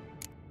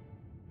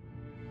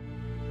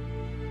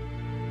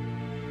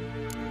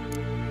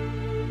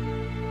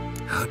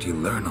 How'd you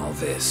learn all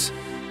this?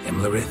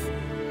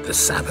 Imlerith? The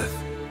Sabbath?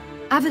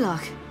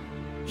 Avilark.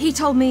 He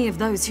told me of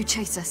those who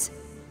chase us.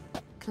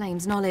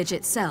 Claims knowledge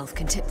itself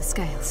can tip the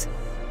scales.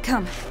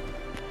 Come.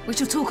 We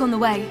shall talk on the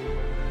way.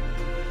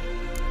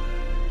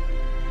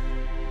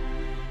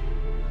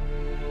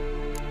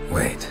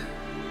 Wait.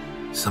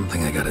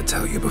 Something I gotta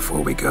tell you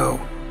before we go.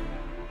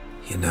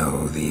 You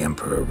know, the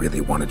Emperor really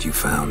wanted you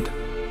found.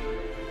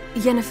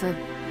 Yennefer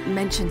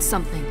mentioned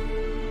something.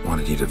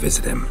 Wanted you to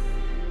visit him.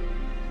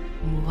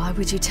 Why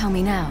would you tell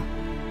me now?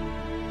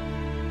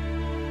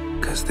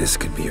 'Cause this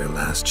could be your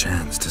last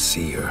chance to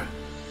see your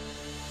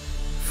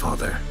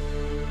father.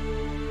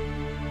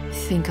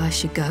 Think I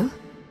should go?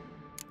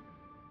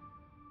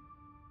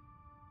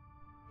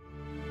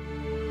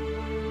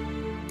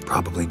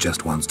 Probably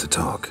just wants to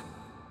talk.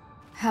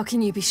 How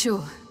can you be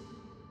sure?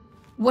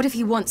 What if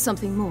he wants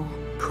something more?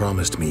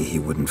 Promised me he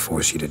wouldn't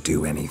force you to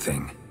do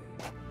anything.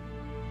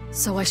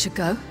 So I should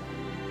go?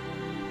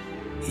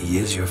 He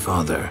is your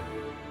father.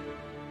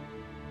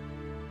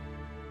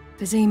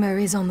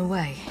 Vesemir is on the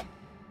way.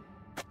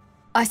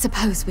 I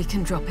suppose we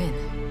can drop in.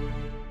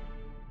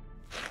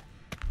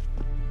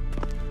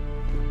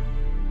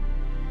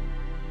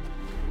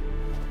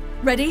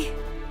 Ready?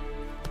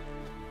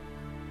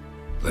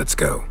 Let's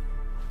go.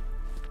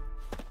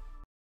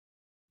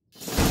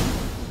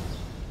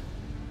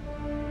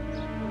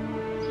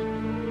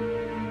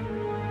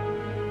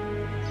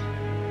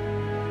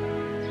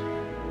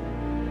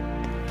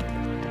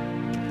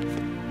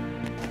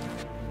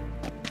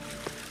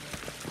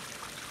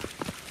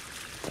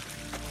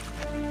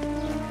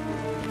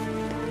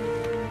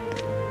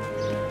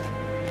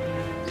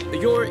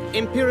 Your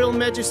Imperial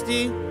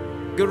Majesty,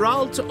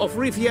 Geralt of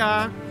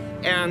Rivia,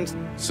 and...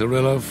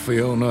 Cyrilla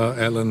Fiona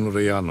Ellen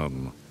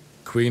Rhiannon,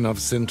 Queen of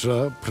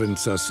Sintra,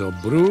 Princess of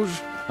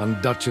Bruges,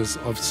 and Duchess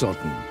of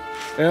Sutton.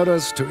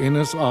 Heiress to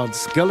Innes Ard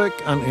Skellig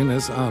and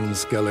Innes Anne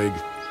Skellig,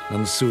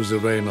 and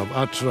suzerain of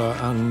Atra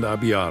and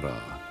Abiara.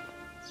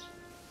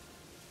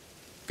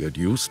 Get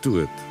used to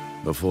it.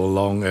 Before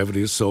long,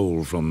 every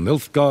soul from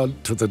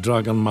Nilfgaard to the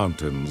Dragon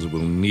Mountains will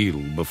kneel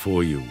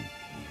before you.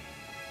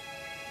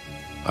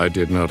 I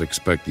did not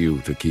expect you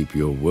to keep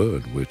your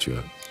word,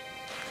 Witcher.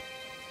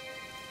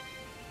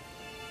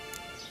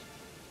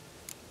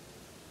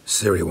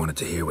 Ciri wanted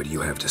to hear what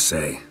you have to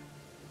say.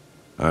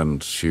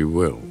 And she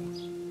will.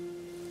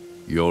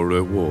 Your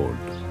reward.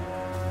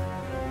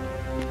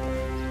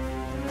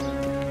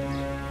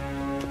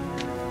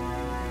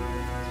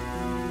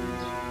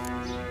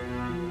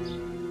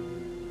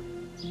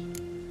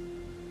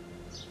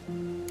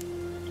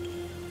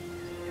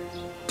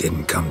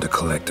 Didn't come to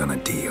collect on a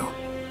deal.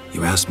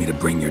 You asked me to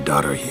bring your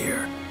daughter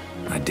here.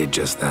 I did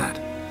just that.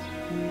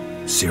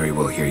 Ciri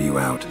will hear you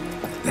out,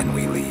 then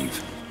we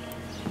leave.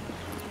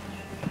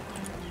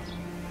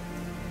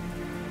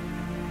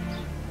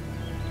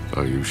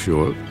 Are you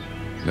sure?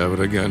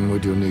 Never again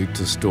would you need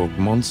to stalk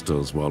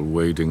monsters while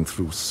wading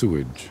through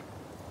sewage.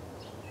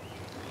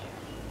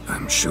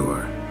 I'm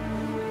sure.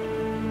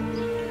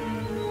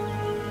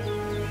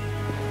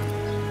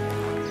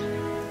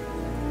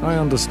 I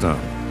understand.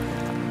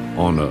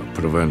 Honor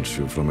prevents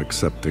you from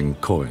accepting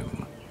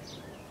coin.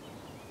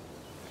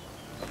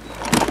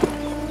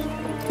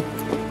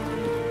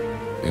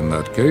 In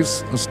that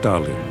case, a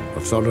stallion, a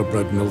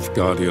thoroughbred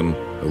Nilfgaardian,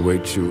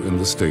 awaits you in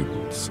the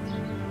stables.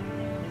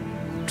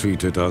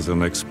 Treat it as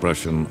an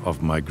expression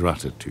of my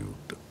gratitude.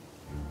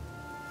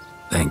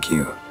 Thank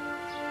you.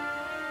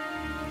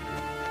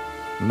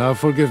 Now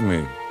forgive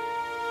me.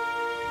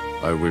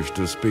 I wish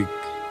to speak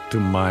to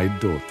my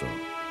daughter.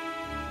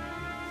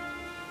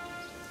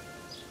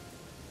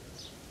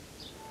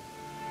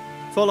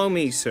 Follow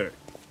me, sir.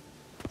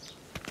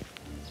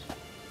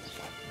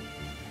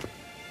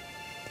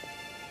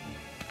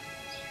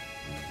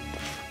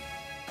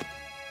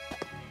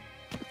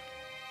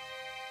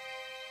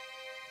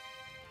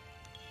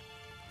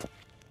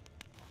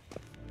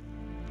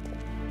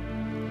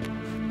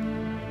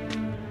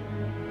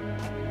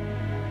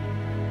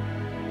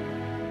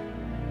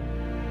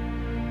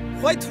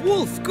 White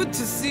Wolf, good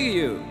to see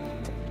you.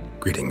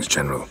 Greetings,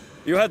 General.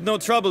 You had no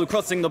trouble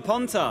crossing the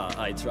Pontar,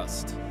 I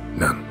trust.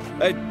 None.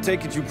 I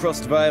take it you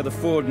crossed via the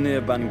ford near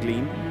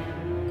Bangleen?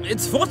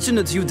 It's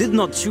fortunate you did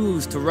not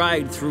choose to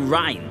ride through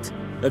Rind,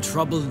 a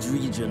troubled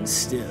region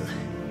still.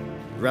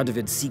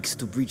 Radovid seeks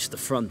to breach the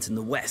front in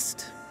the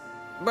west.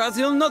 But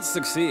he'll not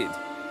succeed.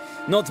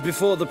 Not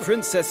before the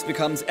princess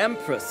becomes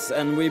empress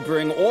and we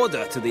bring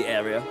order to the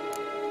area.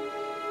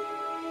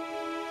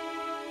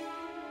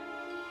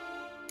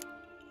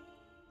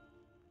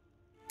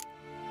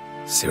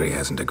 Ciri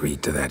hasn't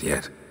agreed to that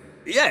yet.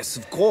 Yes,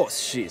 of course,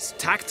 she's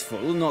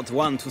tactful, not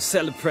one to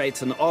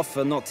celebrate an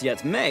offer not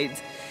yet made.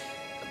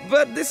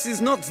 But this is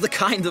not the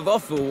kind of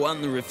offer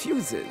one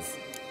refuses.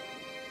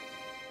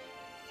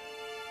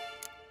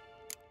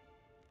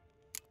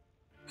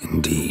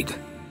 Indeed.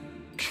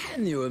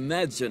 Can you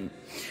imagine?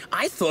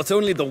 I thought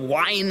only the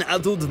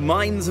wine-addled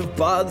minds of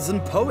bards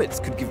and poets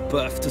could give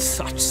birth to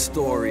such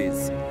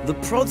stories. The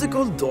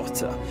prodigal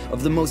daughter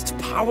of the most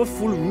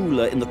powerful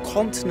ruler in the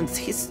continent's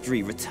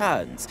history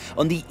returns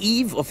on the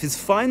eve of his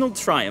final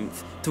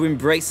triumph to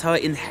embrace her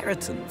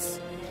inheritance.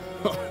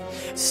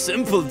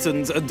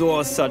 Simpletons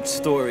adore such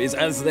stories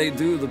as they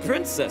do the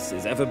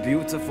princesses, ever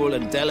beautiful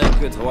and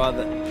delicate while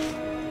the...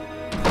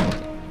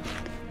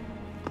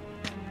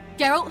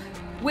 Geralt,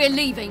 we're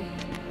leaving.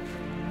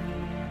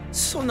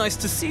 So nice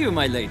to see you,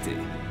 my lady.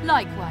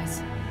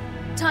 Likewise.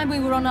 Time we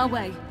were on our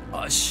way.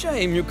 A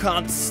shame you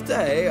can't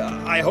stay.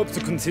 I hope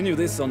to continue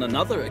this on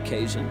another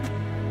occasion.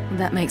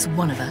 That makes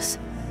one of us.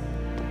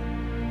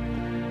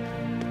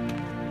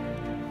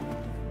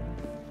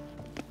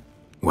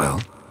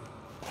 Well?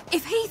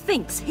 If he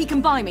thinks he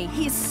can buy me,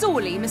 he is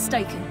sorely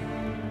mistaken.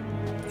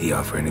 He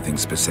offer anything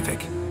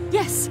specific?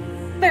 Yes,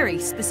 very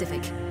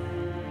specific.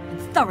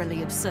 And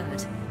thoroughly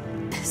absurd.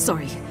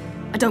 Sorry,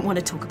 I don't want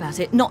to talk about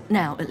it. Not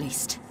now, at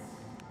least.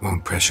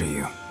 Won't pressure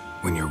you.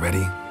 When you're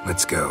ready,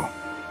 let's go.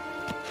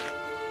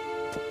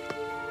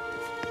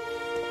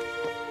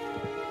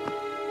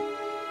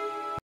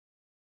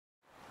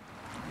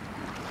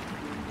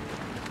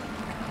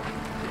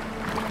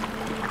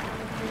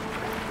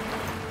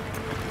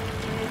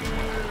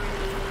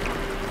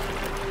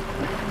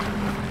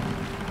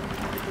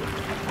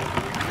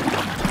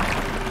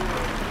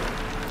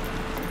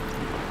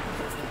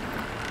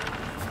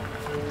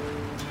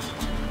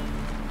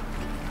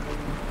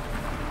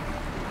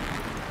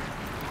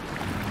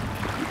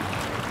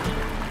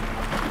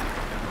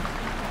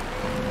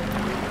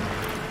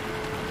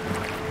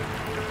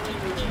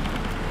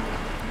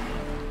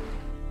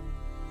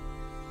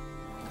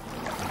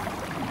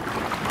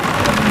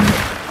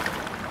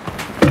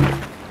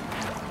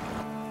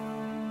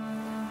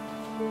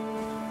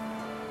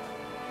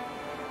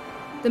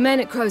 The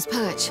men at Crow's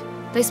Perch,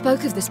 they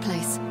spoke of this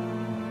place.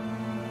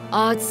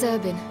 Ard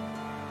Serbin,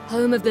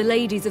 home of the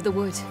Ladies of the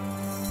Wood.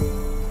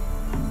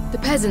 The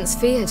peasants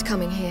feared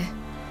coming here,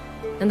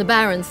 and the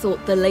Baron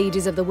thought the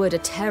Ladies of the Wood a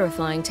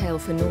terrifying tale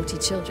for naughty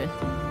children.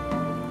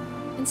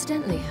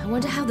 Incidentally, I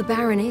wonder how the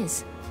Baron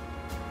is.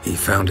 He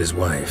found his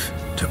wife,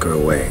 took her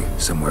away,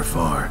 somewhere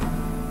far.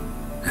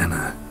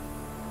 Anna,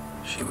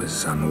 she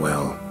was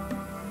unwell.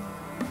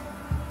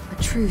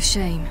 A true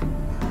shame.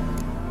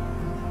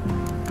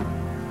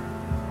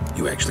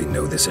 You actually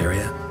know this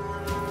area?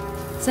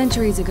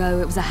 Centuries ago,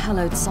 it was a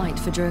hallowed site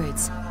for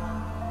druids.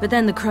 But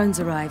then the crones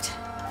arrived,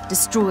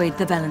 destroyed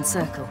the Velen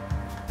Circle,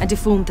 and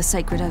deformed the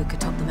sacred oak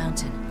atop the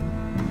mountain.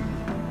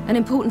 An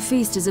important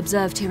feast is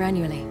observed here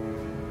annually.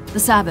 The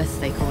Sabbath,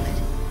 they call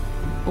it.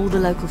 All the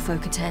local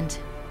folk attend.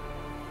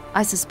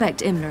 I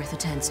suspect Imlerith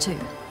attends too,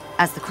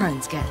 as the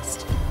crone's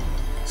guest.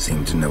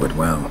 Seem to know it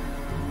well.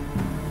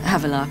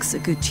 Avalok's a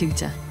good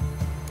tutor.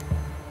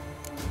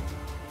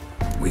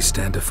 We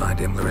stand to find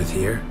Imlerith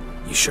here?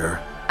 You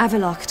sure?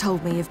 Avalok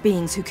told me of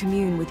beings who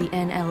commune with the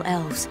NL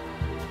elves.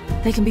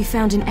 They can be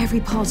found in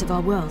every part of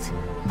our world.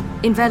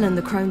 In Velen,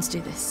 the crones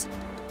do this.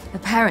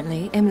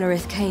 Apparently,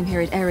 Imlerith came here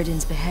at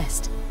Eredin's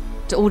behest,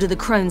 to order the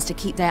crones to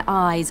keep their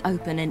eyes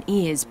open and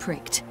ears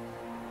pricked,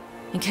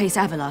 in case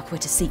Avalok were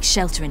to seek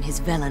shelter in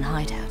his Velen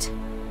hideout.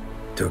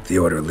 Took the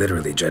order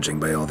literally, judging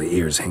by all the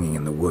ears hanging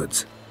in the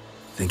woods.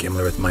 Think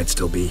Imlerith might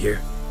still be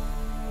here?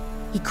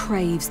 He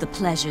craves the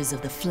pleasures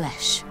of the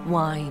flesh,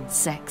 wine,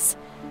 sex.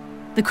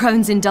 The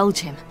crones indulge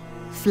him,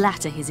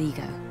 flatter his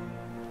ego.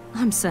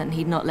 I'm certain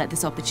he'd not let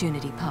this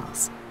opportunity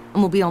pass,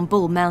 and will be on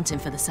Bull Mountain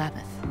for the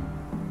Sabbath.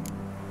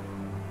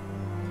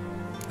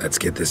 Let's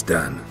get this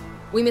done.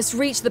 We must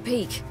reach the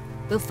peak.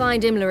 We'll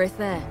find Imlerith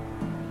there.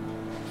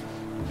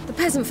 The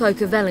peasant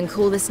folk of Velen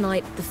call this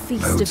night the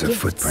Feast of Gifts. Loads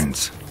of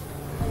footprints.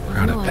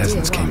 Crowd of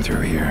peasants came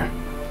through here.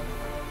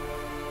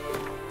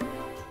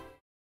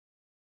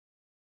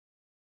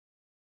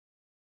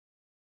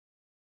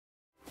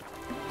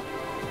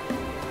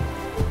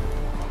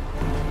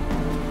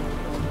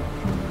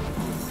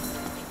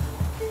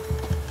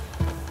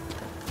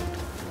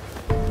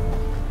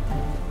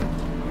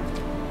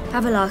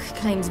 Avalok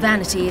claims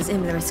vanity is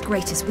Imlerith's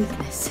greatest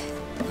weakness.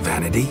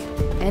 Vanity?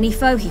 Any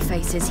foe he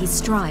faces, he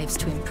strives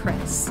to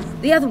impress.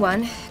 The other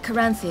one,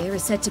 Caranthir,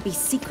 is said to be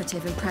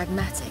secretive and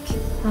pragmatic.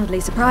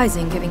 Hardly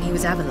surprising, given he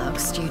was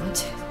Avalok's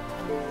student.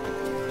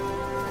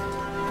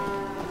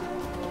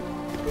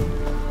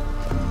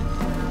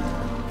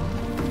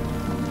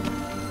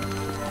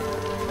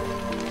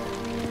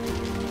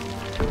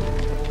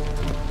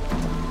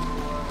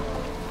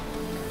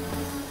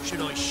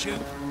 Should I shoot?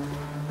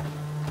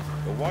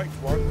 The White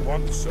One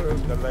once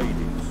served the ladies.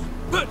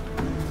 But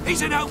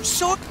he's an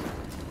outside.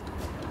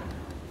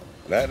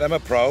 Let them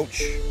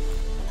approach.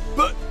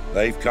 But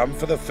they've come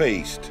for the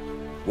feast.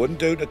 Wouldn't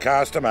do to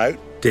cast them out.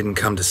 Didn't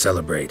come to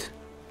celebrate.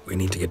 We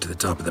need to get to the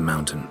top of the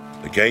mountain.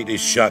 The gate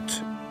is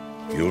shut.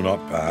 You'll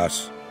not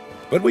pass.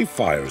 But we've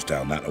fires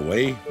down that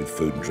away, with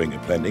food and drink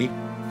aplenty.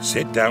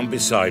 Sit down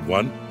beside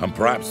one, and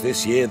perhaps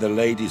this year the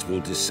ladies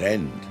will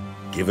descend.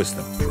 Give us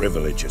the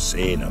privilege of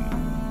seeing them.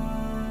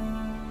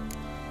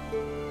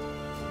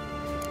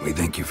 We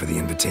thank you for the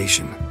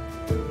invitation.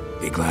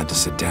 Be glad to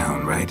sit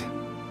down, right?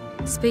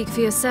 Speak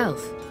for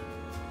yourself.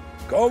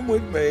 Come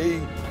with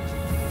me.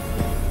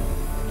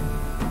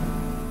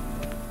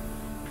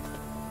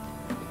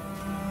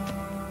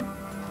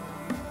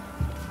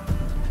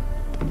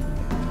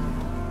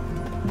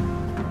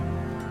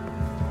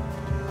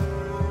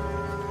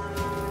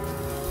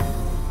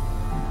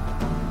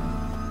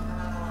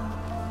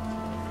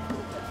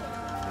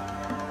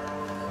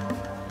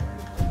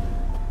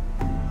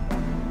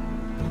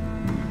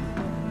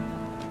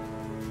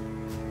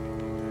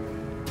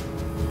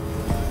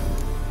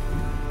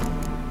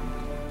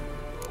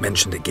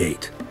 Mentioned a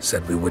gate,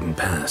 said we wouldn't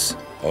pass.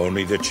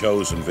 Only the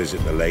chosen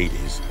visit the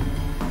ladies.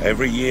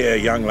 Every year,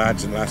 young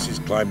lads and lasses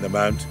climb the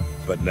mount,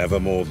 but never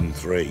more than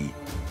 3.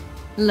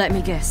 Let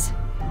me guess.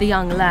 The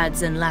young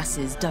lads and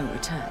lasses don't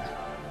return.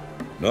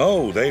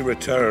 No, they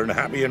return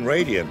happy and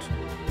radiant.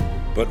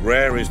 But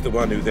rare is the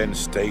one who then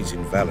stays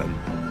in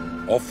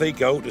Velen. Off they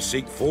go to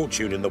seek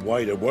fortune in the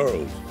wider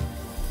world.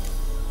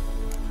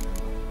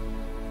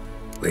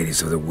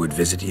 Ladies of the Wood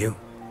visit you?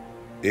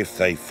 If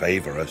they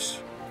favor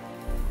us.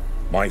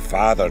 My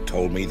father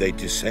told me they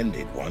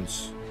descended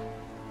once,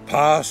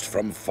 passed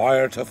from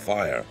fire to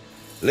fire,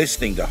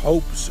 listening to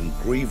hopes and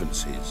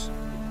grievances.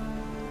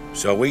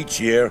 So each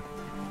year,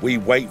 we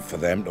wait for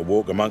them to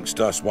walk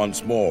amongst us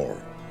once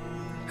more.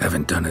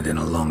 Haven't done it in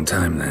a long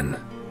time, then.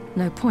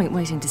 No point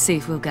waiting to see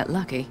if we'll get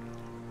lucky.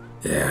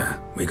 Yeah,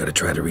 we gotta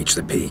try to reach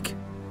the peak.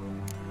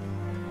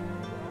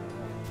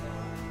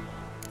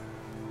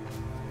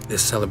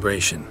 This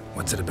celebration,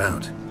 what's it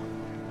about?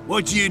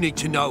 What do you need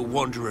to know,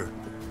 Wanderer?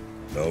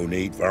 No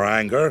need for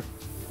anger.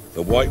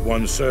 The White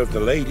Ones serve the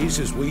ladies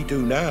as we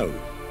do now.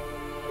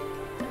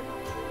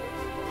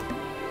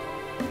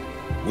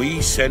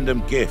 We send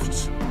them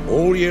gifts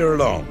all year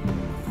long.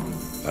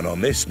 And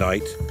on this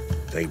night,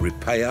 they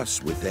repay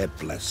us with their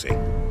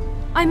blessing.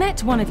 I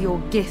met one of your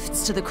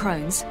gifts to the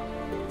crones.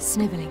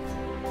 Snivelling,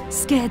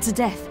 scared to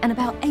death, and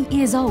about 8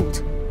 years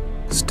old.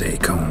 Stay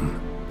calm.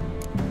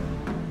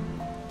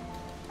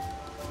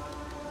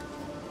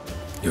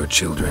 Your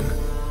children.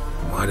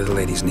 Why do the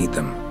ladies need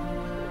them?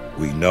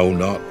 We know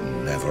not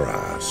and never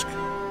ask.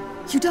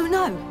 You don't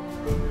know?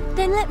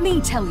 Then let me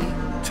tell you.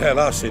 Tell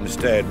us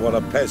instead what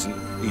a peasant,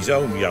 his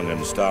own young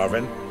and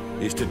starving,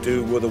 is to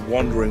do with a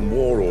wandering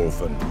war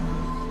orphan.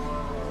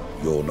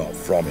 You're not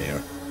from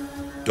here.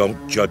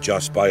 Don't judge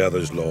us by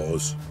others'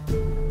 laws.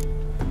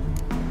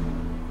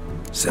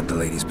 Said the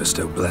ladies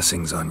bestow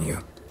blessings on you.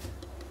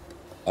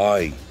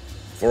 Aye,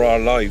 for our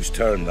lives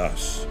turn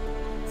thus.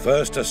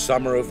 First a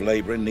summer of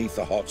labouring neath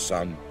the hot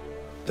sun,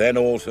 then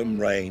autumn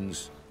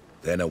rains,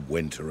 then a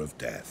winter of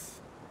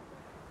death.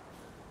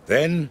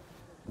 Then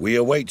we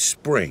await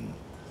spring,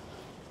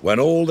 when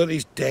all that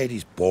is dead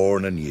is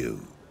born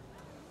anew.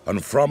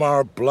 And from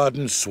our blood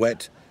and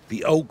sweat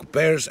the oak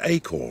bears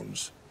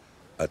acorns,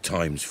 at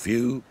times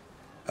few,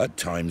 at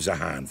times a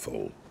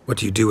handful. What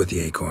do you do with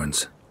the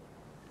acorns?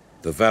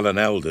 The Velen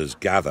elders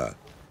gather,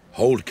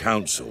 hold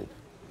council.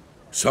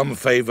 Some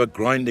favour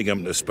grinding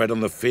them to spread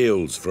on the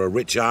fields for a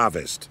rich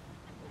harvest.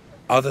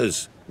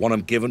 Others want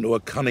them given to a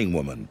cunning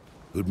woman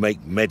who'd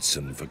make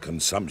medicine for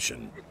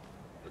consumption.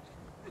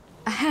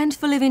 A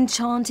handful of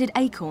enchanted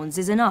acorns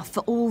is enough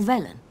for all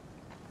Velen.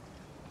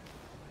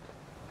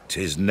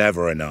 'Tis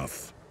never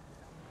enough.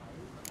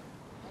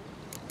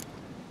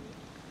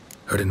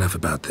 Heard enough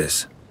about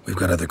this. We've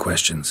got other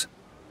questions.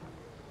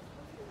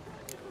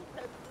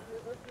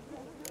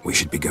 We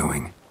should be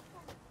going.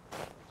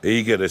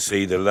 Eager to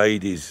see the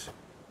ladies.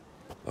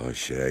 I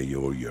share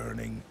your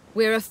yearning.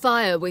 We're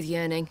afire with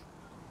yearning.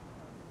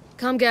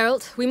 Come,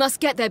 Geralt. We must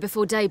get there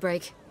before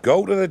daybreak.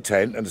 Go to the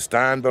tent and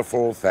stand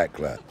before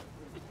Thekla.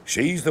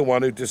 She's the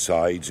one who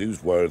decides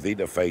who's worthy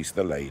to face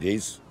the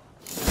ladies.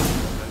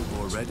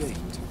 Already?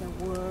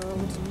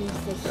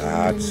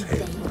 That's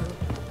him.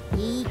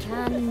 He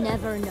can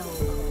never know.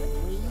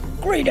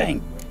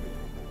 Greeting!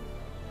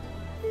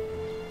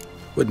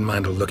 Wouldn't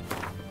mind a look.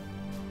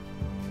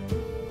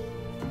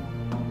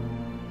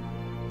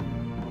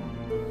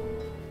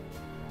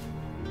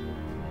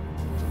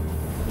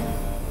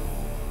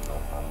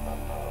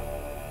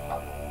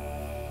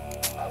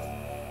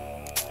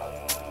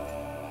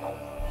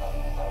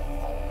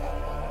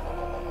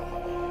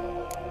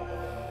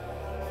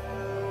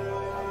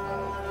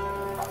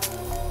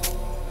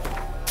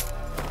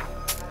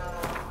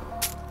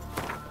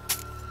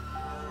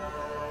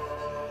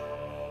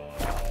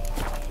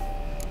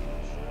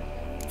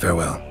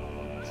 Farewell.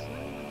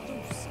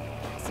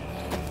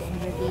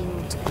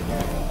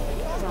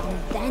 From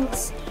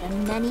thence, the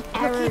many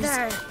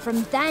errors.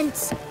 From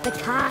thence, the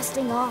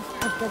casting off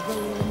of the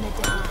veil in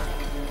the dark.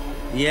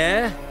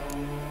 Yeah?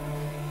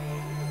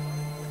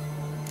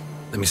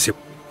 Let me see.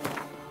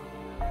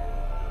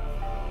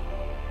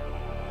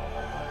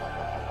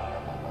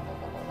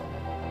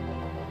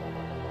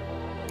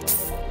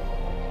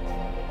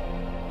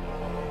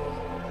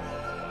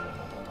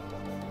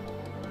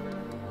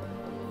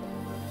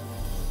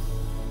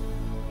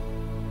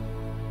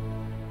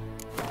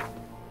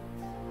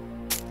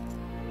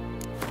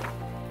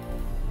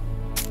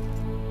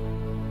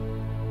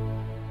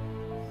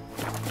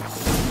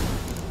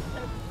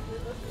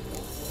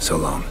 So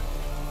long.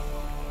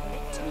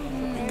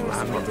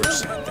 Grandmother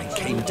said they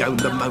came down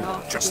the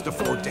mountain just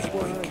before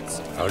daybreak.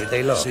 How did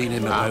they look? Seen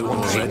him about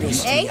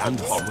already and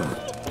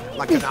hobbled.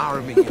 Like an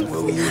army.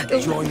 Will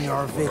you join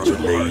our vigil? The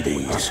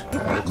ladies.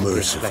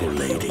 Merciful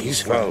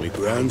ladies. My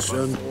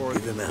grandson,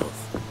 give him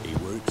health. He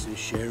works his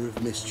share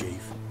of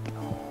mischief.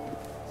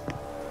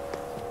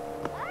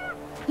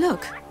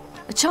 Look,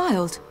 a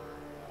child.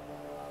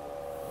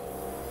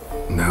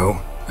 No,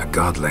 a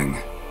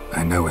godling.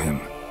 I know him.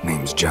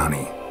 Name's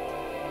Johnny.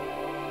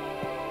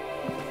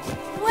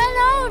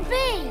 Well, old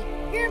B,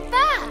 you're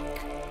back.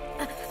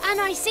 And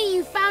I see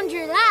you found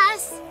your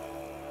lass.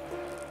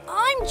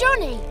 I'm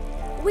Johnny.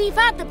 We've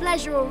had the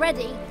pleasure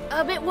already.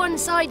 A bit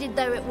one-sided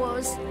though it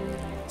was.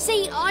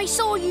 See, I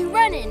saw you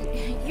running.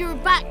 Your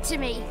back to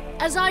me.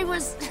 As I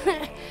was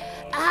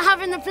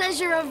having the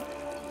pleasure of...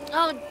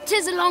 Oh,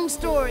 'tis a long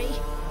story.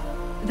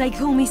 They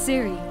call me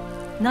Ciri.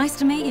 Nice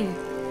to meet you.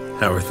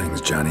 How are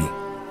things, Johnny?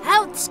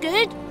 Health's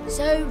good,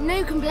 so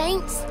no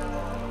complaints.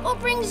 What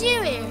brings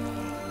you here?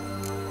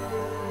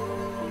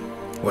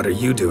 What are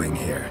you doing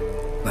here?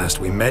 Last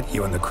we met,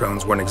 you and the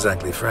crones weren't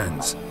exactly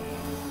friends.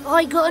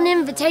 I got an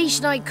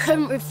invitation I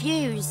couldn't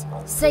refuse,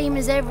 same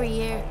as every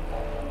year.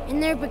 In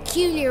their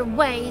peculiar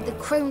way, the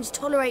crones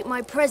tolerate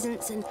my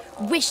presence and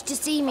wish to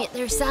see me at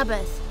their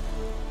Sabbath.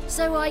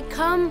 So I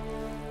come,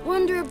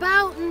 wander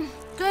about, and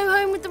go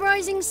home with the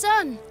rising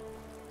sun.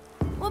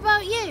 What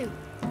about you?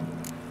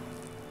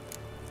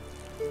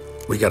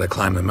 We gotta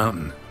climb the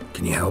mountain.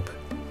 Can you help?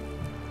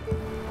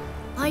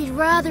 I'd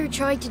rather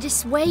try to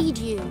dissuade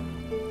you,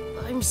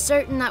 but I'm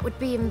certain that would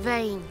be in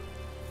vain.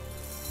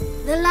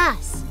 The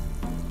lass,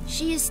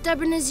 she as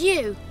stubborn as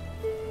you?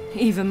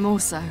 Even more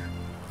so.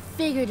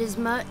 Figured as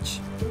much.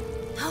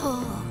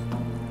 Oh,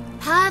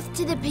 path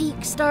to the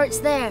peak starts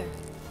there.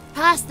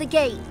 past the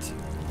gate.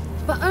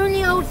 But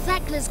only old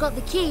Thekla's got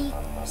the key,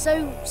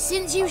 so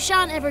since you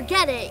shan't ever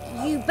get it,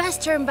 you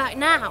best turn back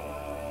now.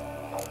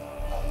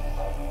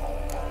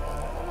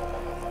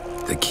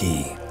 The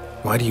key.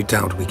 Why do you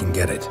doubt we can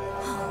get it?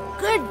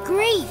 Good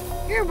grief!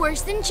 You're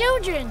worse than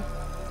children.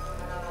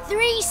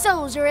 3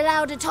 souls are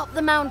allowed atop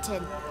the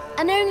mountain,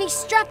 and only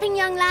strapping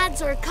young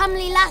lads or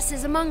comely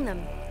lasses among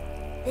them.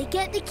 They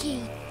get the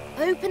key,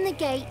 open the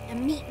gate,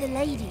 and meet the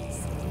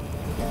ladies.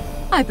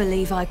 I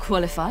believe I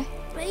qualify.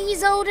 But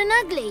he's old and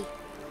ugly.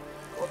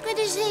 What good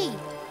is he?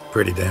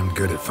 Pretty damn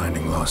good at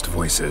finding lost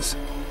voices.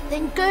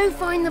 Then go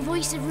find the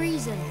voice of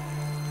reason.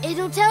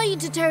 It'll tell you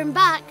to turn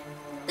back.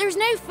 There's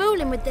no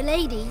fooling with the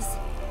ladies.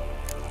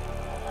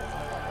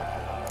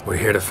 We're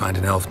here to find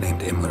an elf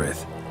named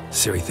Imlerith.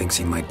 Ciri thinks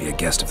he might be a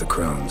guest of the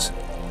crones.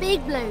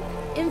 Big bloke,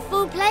 in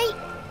full plate?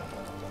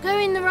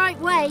 Going the right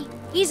way.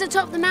 He's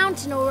atop the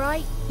mountain, all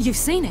right. You've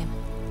seen him?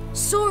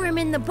 Saw him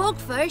in the bog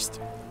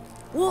first.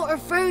 Water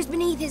froze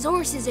beneath his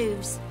horse's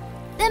hooves.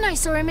 Then I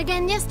saw him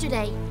again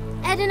yesterday,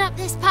 heading up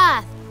this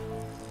path.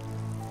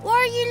 Why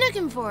are you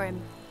looking for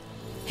him?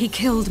 He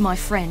killed my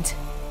friend.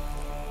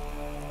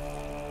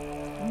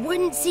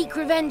 Wouldn't seek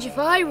revenge if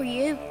I were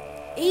you.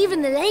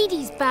 Even the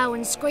ladies bow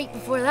and scrape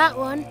before that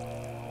one.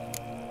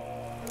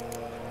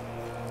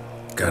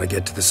 Gotta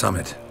get to the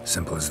summit.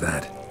 Simple as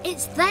that.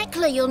 It's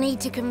Thekla you'll need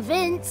to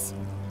convince.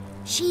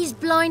 She's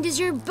blind as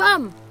your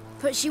bum,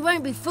 but she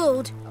won't be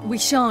fooled. We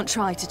shan't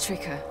try to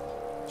trick her.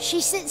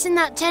 She sits in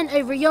that tent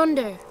over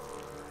yonder.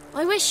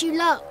 I wish you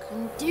luck,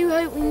 and do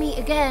hope we meet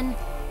again,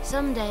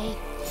 someday.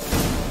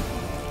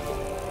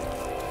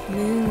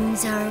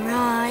 Moons are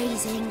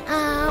rising,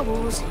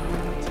 owls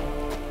hoot.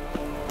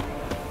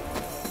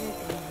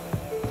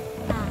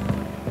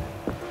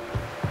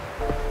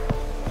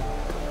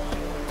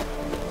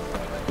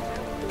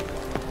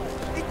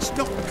 It's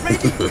not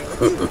ready.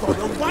 You've got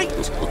to wait.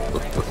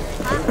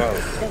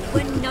 The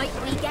one night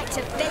we get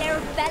to fill our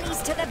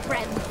bellies to the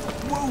brim.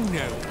 Whoa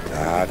now.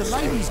 The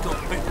lady's got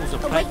pickles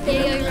of Await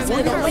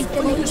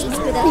the ladies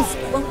with us,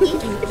 won't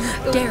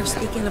you? Dare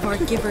speak ill of our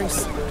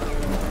givers.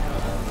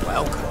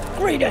 Welcome.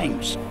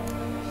 Greetings.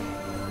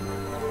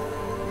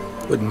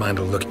 Wouldn't mind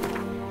a look.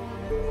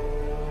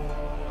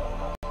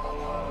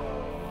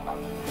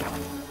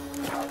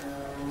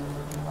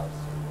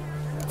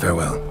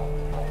 Farewell.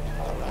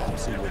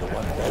 See where the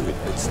one buried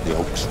amidst the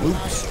oak's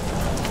roots.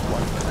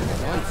 One kind of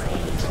life on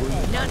the tree.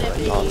 None of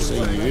you. Can't see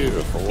you here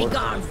before. Be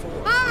gone.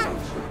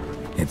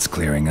 It's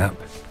clearing up.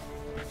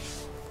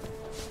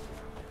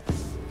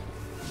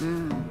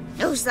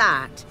 Who's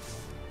that?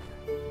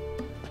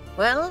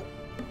 Well,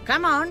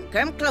 come on,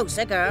 come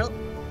closer, girl.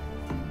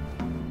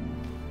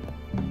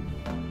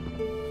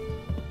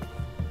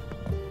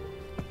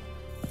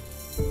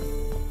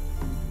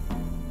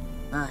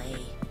 Aye.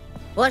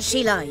 What's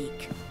she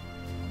like?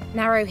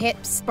 Narrow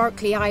hips,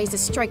 sparkly eyes, a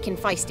striking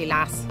feisty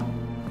lass.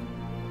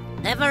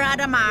 Never had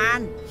a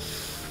man.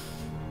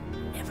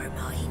 Never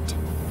mind.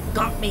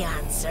 Got me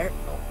answer.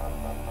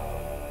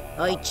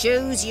 I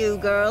choose you,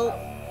 girl.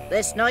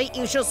 This night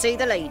you shall see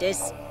the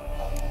ladies.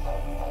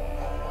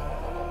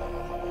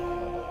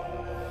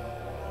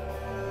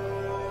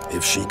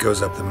 If she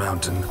goes up the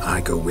mountain, I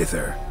go with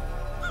her.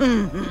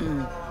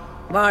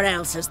 What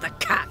else has the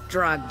cat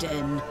dragged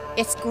in?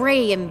 It's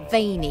grey and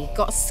veiny,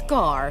 got a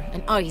scar,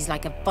 and eyes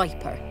like a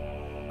viper.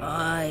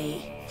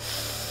 Aye.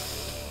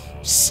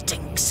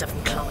 Stinks of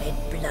clotted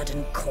blood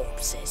and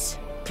corpses.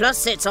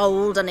 Plus it's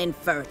old and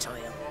infertile.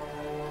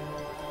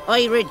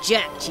 I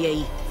reject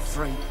ye,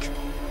 freak.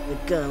 The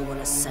girl will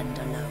ascend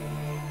alone.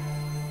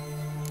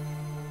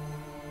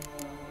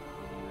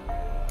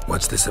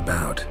 What's this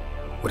about?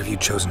 What have you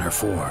chosen her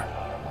for?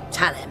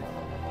 Tell him.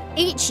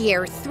 Each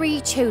year,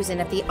 3 chosen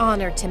have the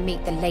honour to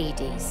meet the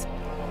ladies.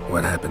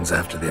 What happens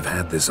after they've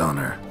had this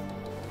honor?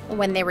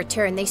 When they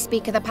return, they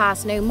speak of the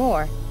past no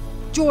more.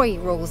 Joy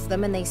rules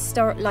them and they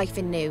start life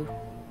anew.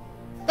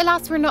 The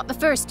lass were not the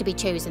first to be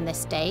chosen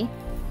this day,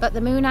 but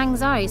the moon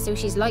hangs high, so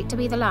she's like to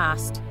be the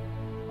last.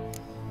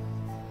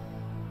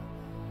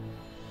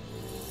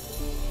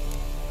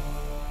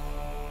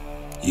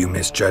 You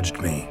misjudged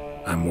me.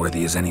 I'm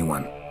worthy as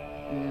anyone.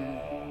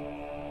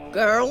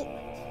 Girl?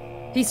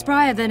 He's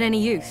sprier than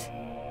any youth.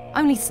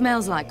 Only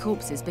smells like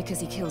corpses because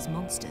he kills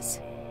monsters.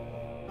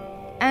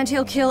 And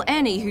he'll kill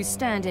any who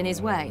stand in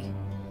his way.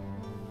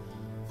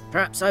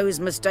 Perhaps I was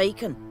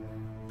mistaken.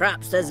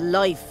 Perhaps there's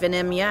life in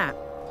him yet.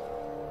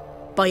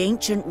 By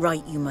ancient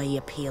right you may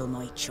appeal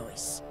my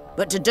choice.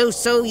 But to do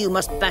so you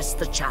must best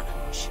the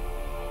challenge.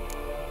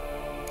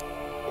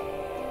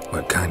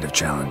 What kind of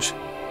challenge?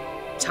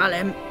 Tell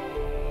him.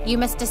 You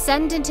must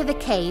descend into the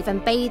cave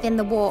and bathe in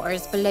the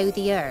waters below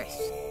the earth.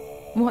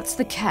 What's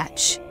the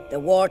catch? The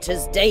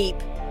water's deep.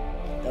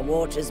 The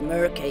water's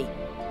murky.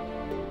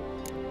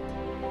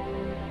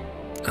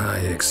 I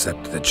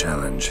accept the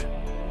challenge.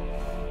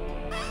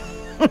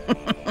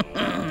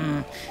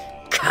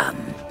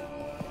 Come.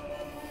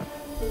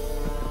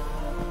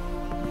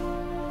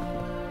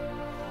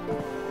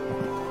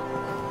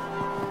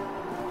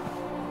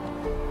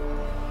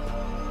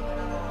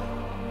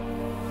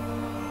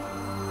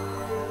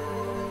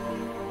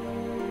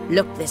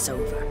 Look this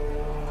over.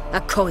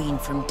 A coin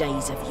from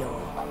days of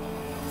yore.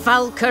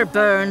 Falker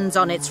burns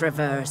on its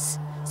reverse,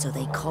 so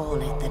they call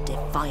it the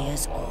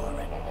Defias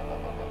Oren.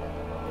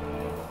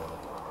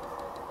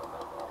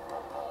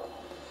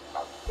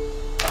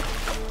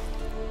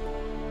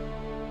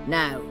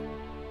 Now,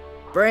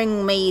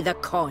 bring me the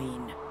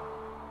coin.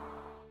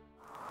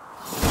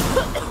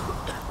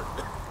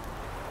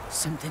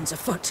 Something's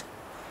afoot.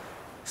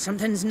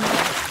 Something's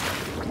not.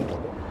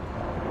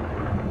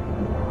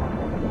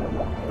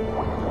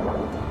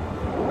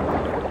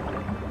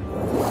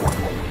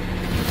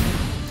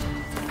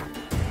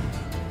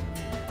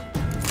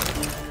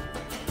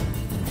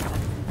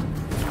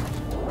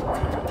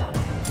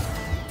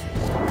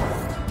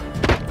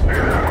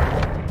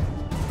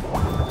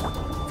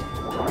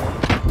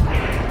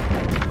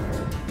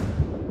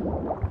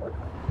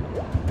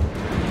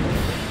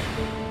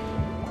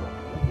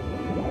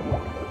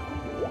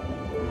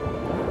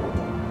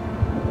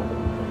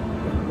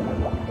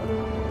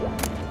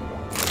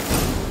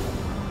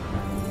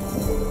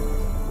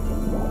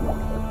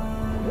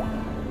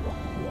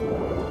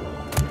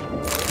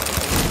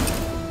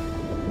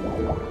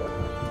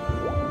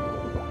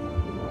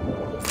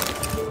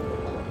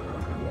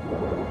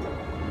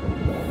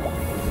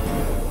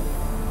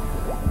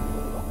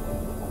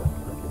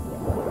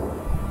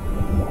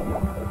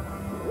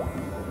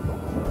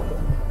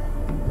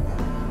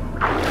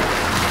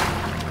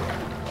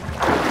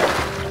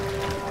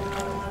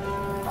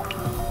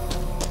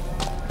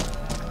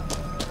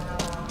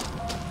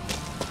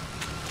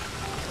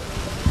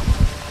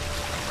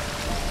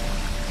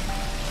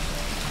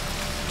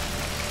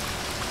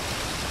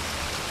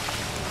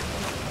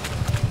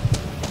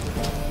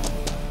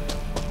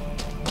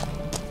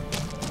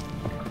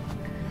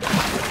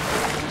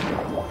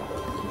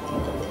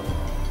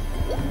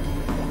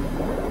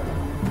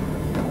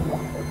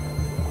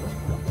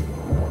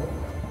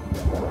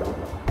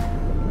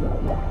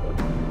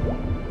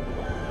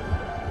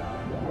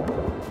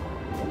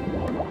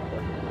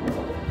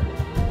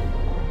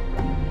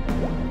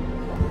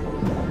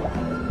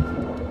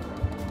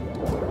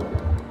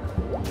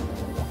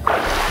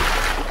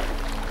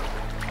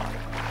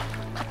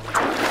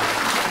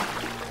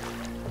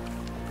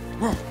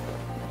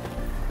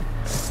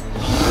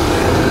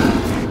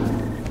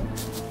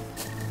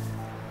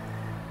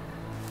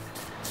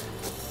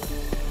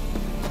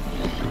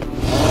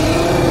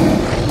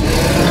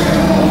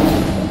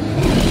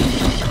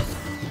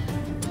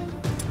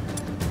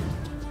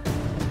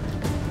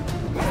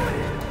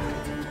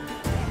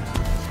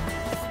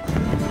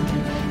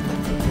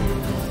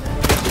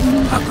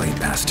 Ugly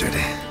bastard.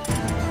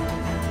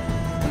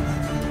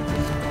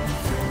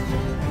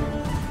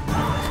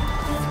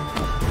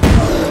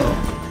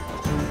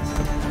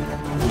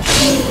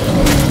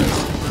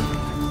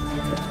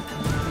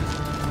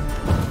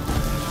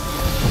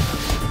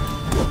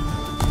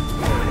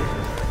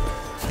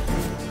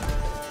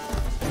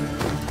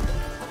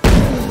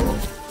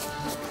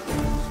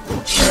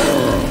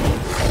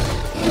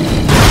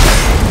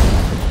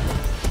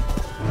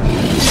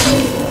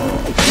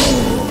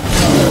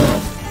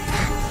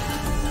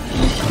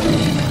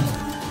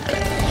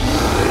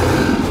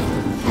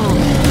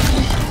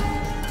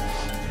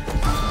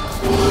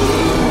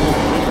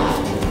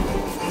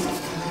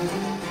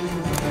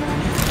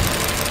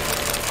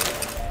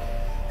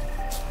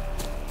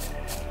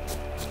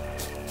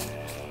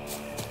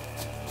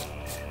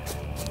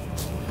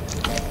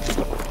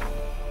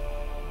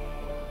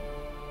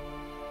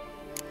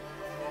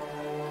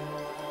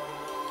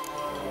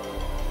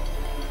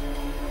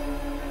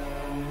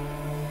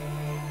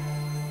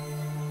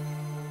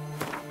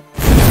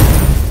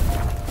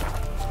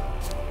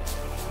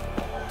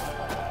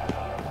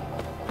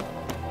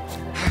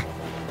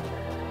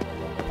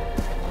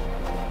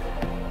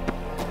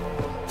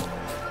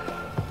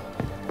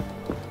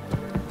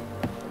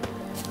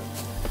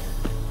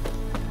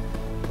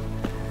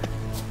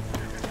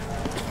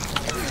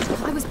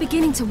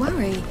 Beginning to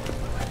worry.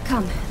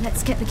 Come,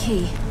 let's get the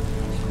key.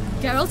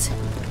 Geralt?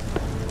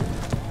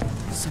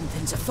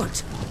 Something's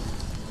afoot.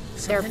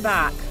 They're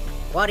back.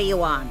 What do you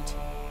want?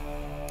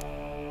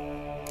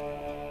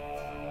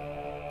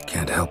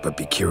 Can't help but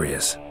be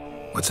curious.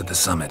 What's at the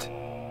summit?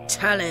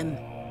 Tell him.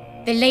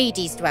 The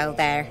ladies dwell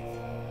there,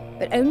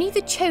 but only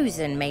the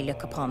chosen may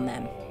look upon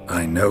them.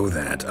 I know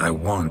that. I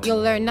want...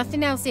 You'll learn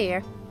nothing else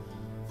here.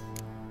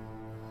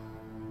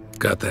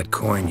 Got that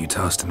coin you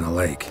tossed in the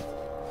lake.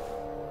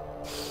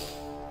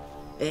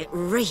 It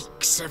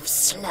reeks of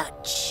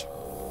sludge.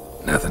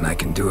 Nothing I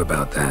can do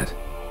about that.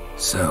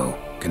 So,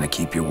 gonna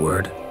keep your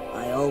word?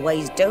 I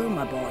always do,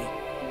 my boy.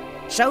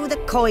 Show the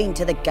coin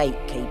to the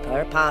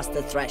gatekeeper past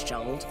the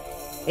threshold.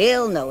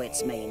 He'll know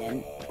its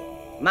meaning.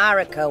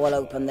 Marika will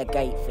open the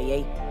gate for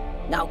you.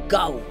 Now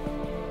go!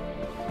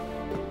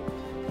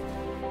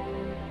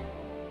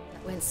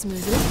 That went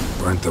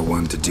smoothly. Weren't the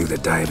one to do the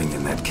diving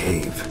in that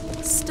cave.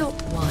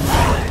 Stop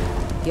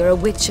whining. You're a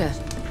witcher.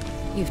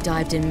 You've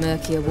dived in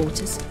murkier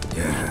waters.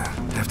 Yeah,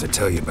 have to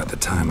tell you about the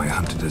time I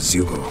hunted a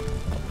Zugel.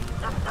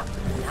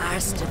 The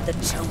last of the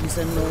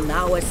chosen will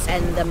now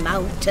ascend the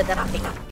mount to the peak.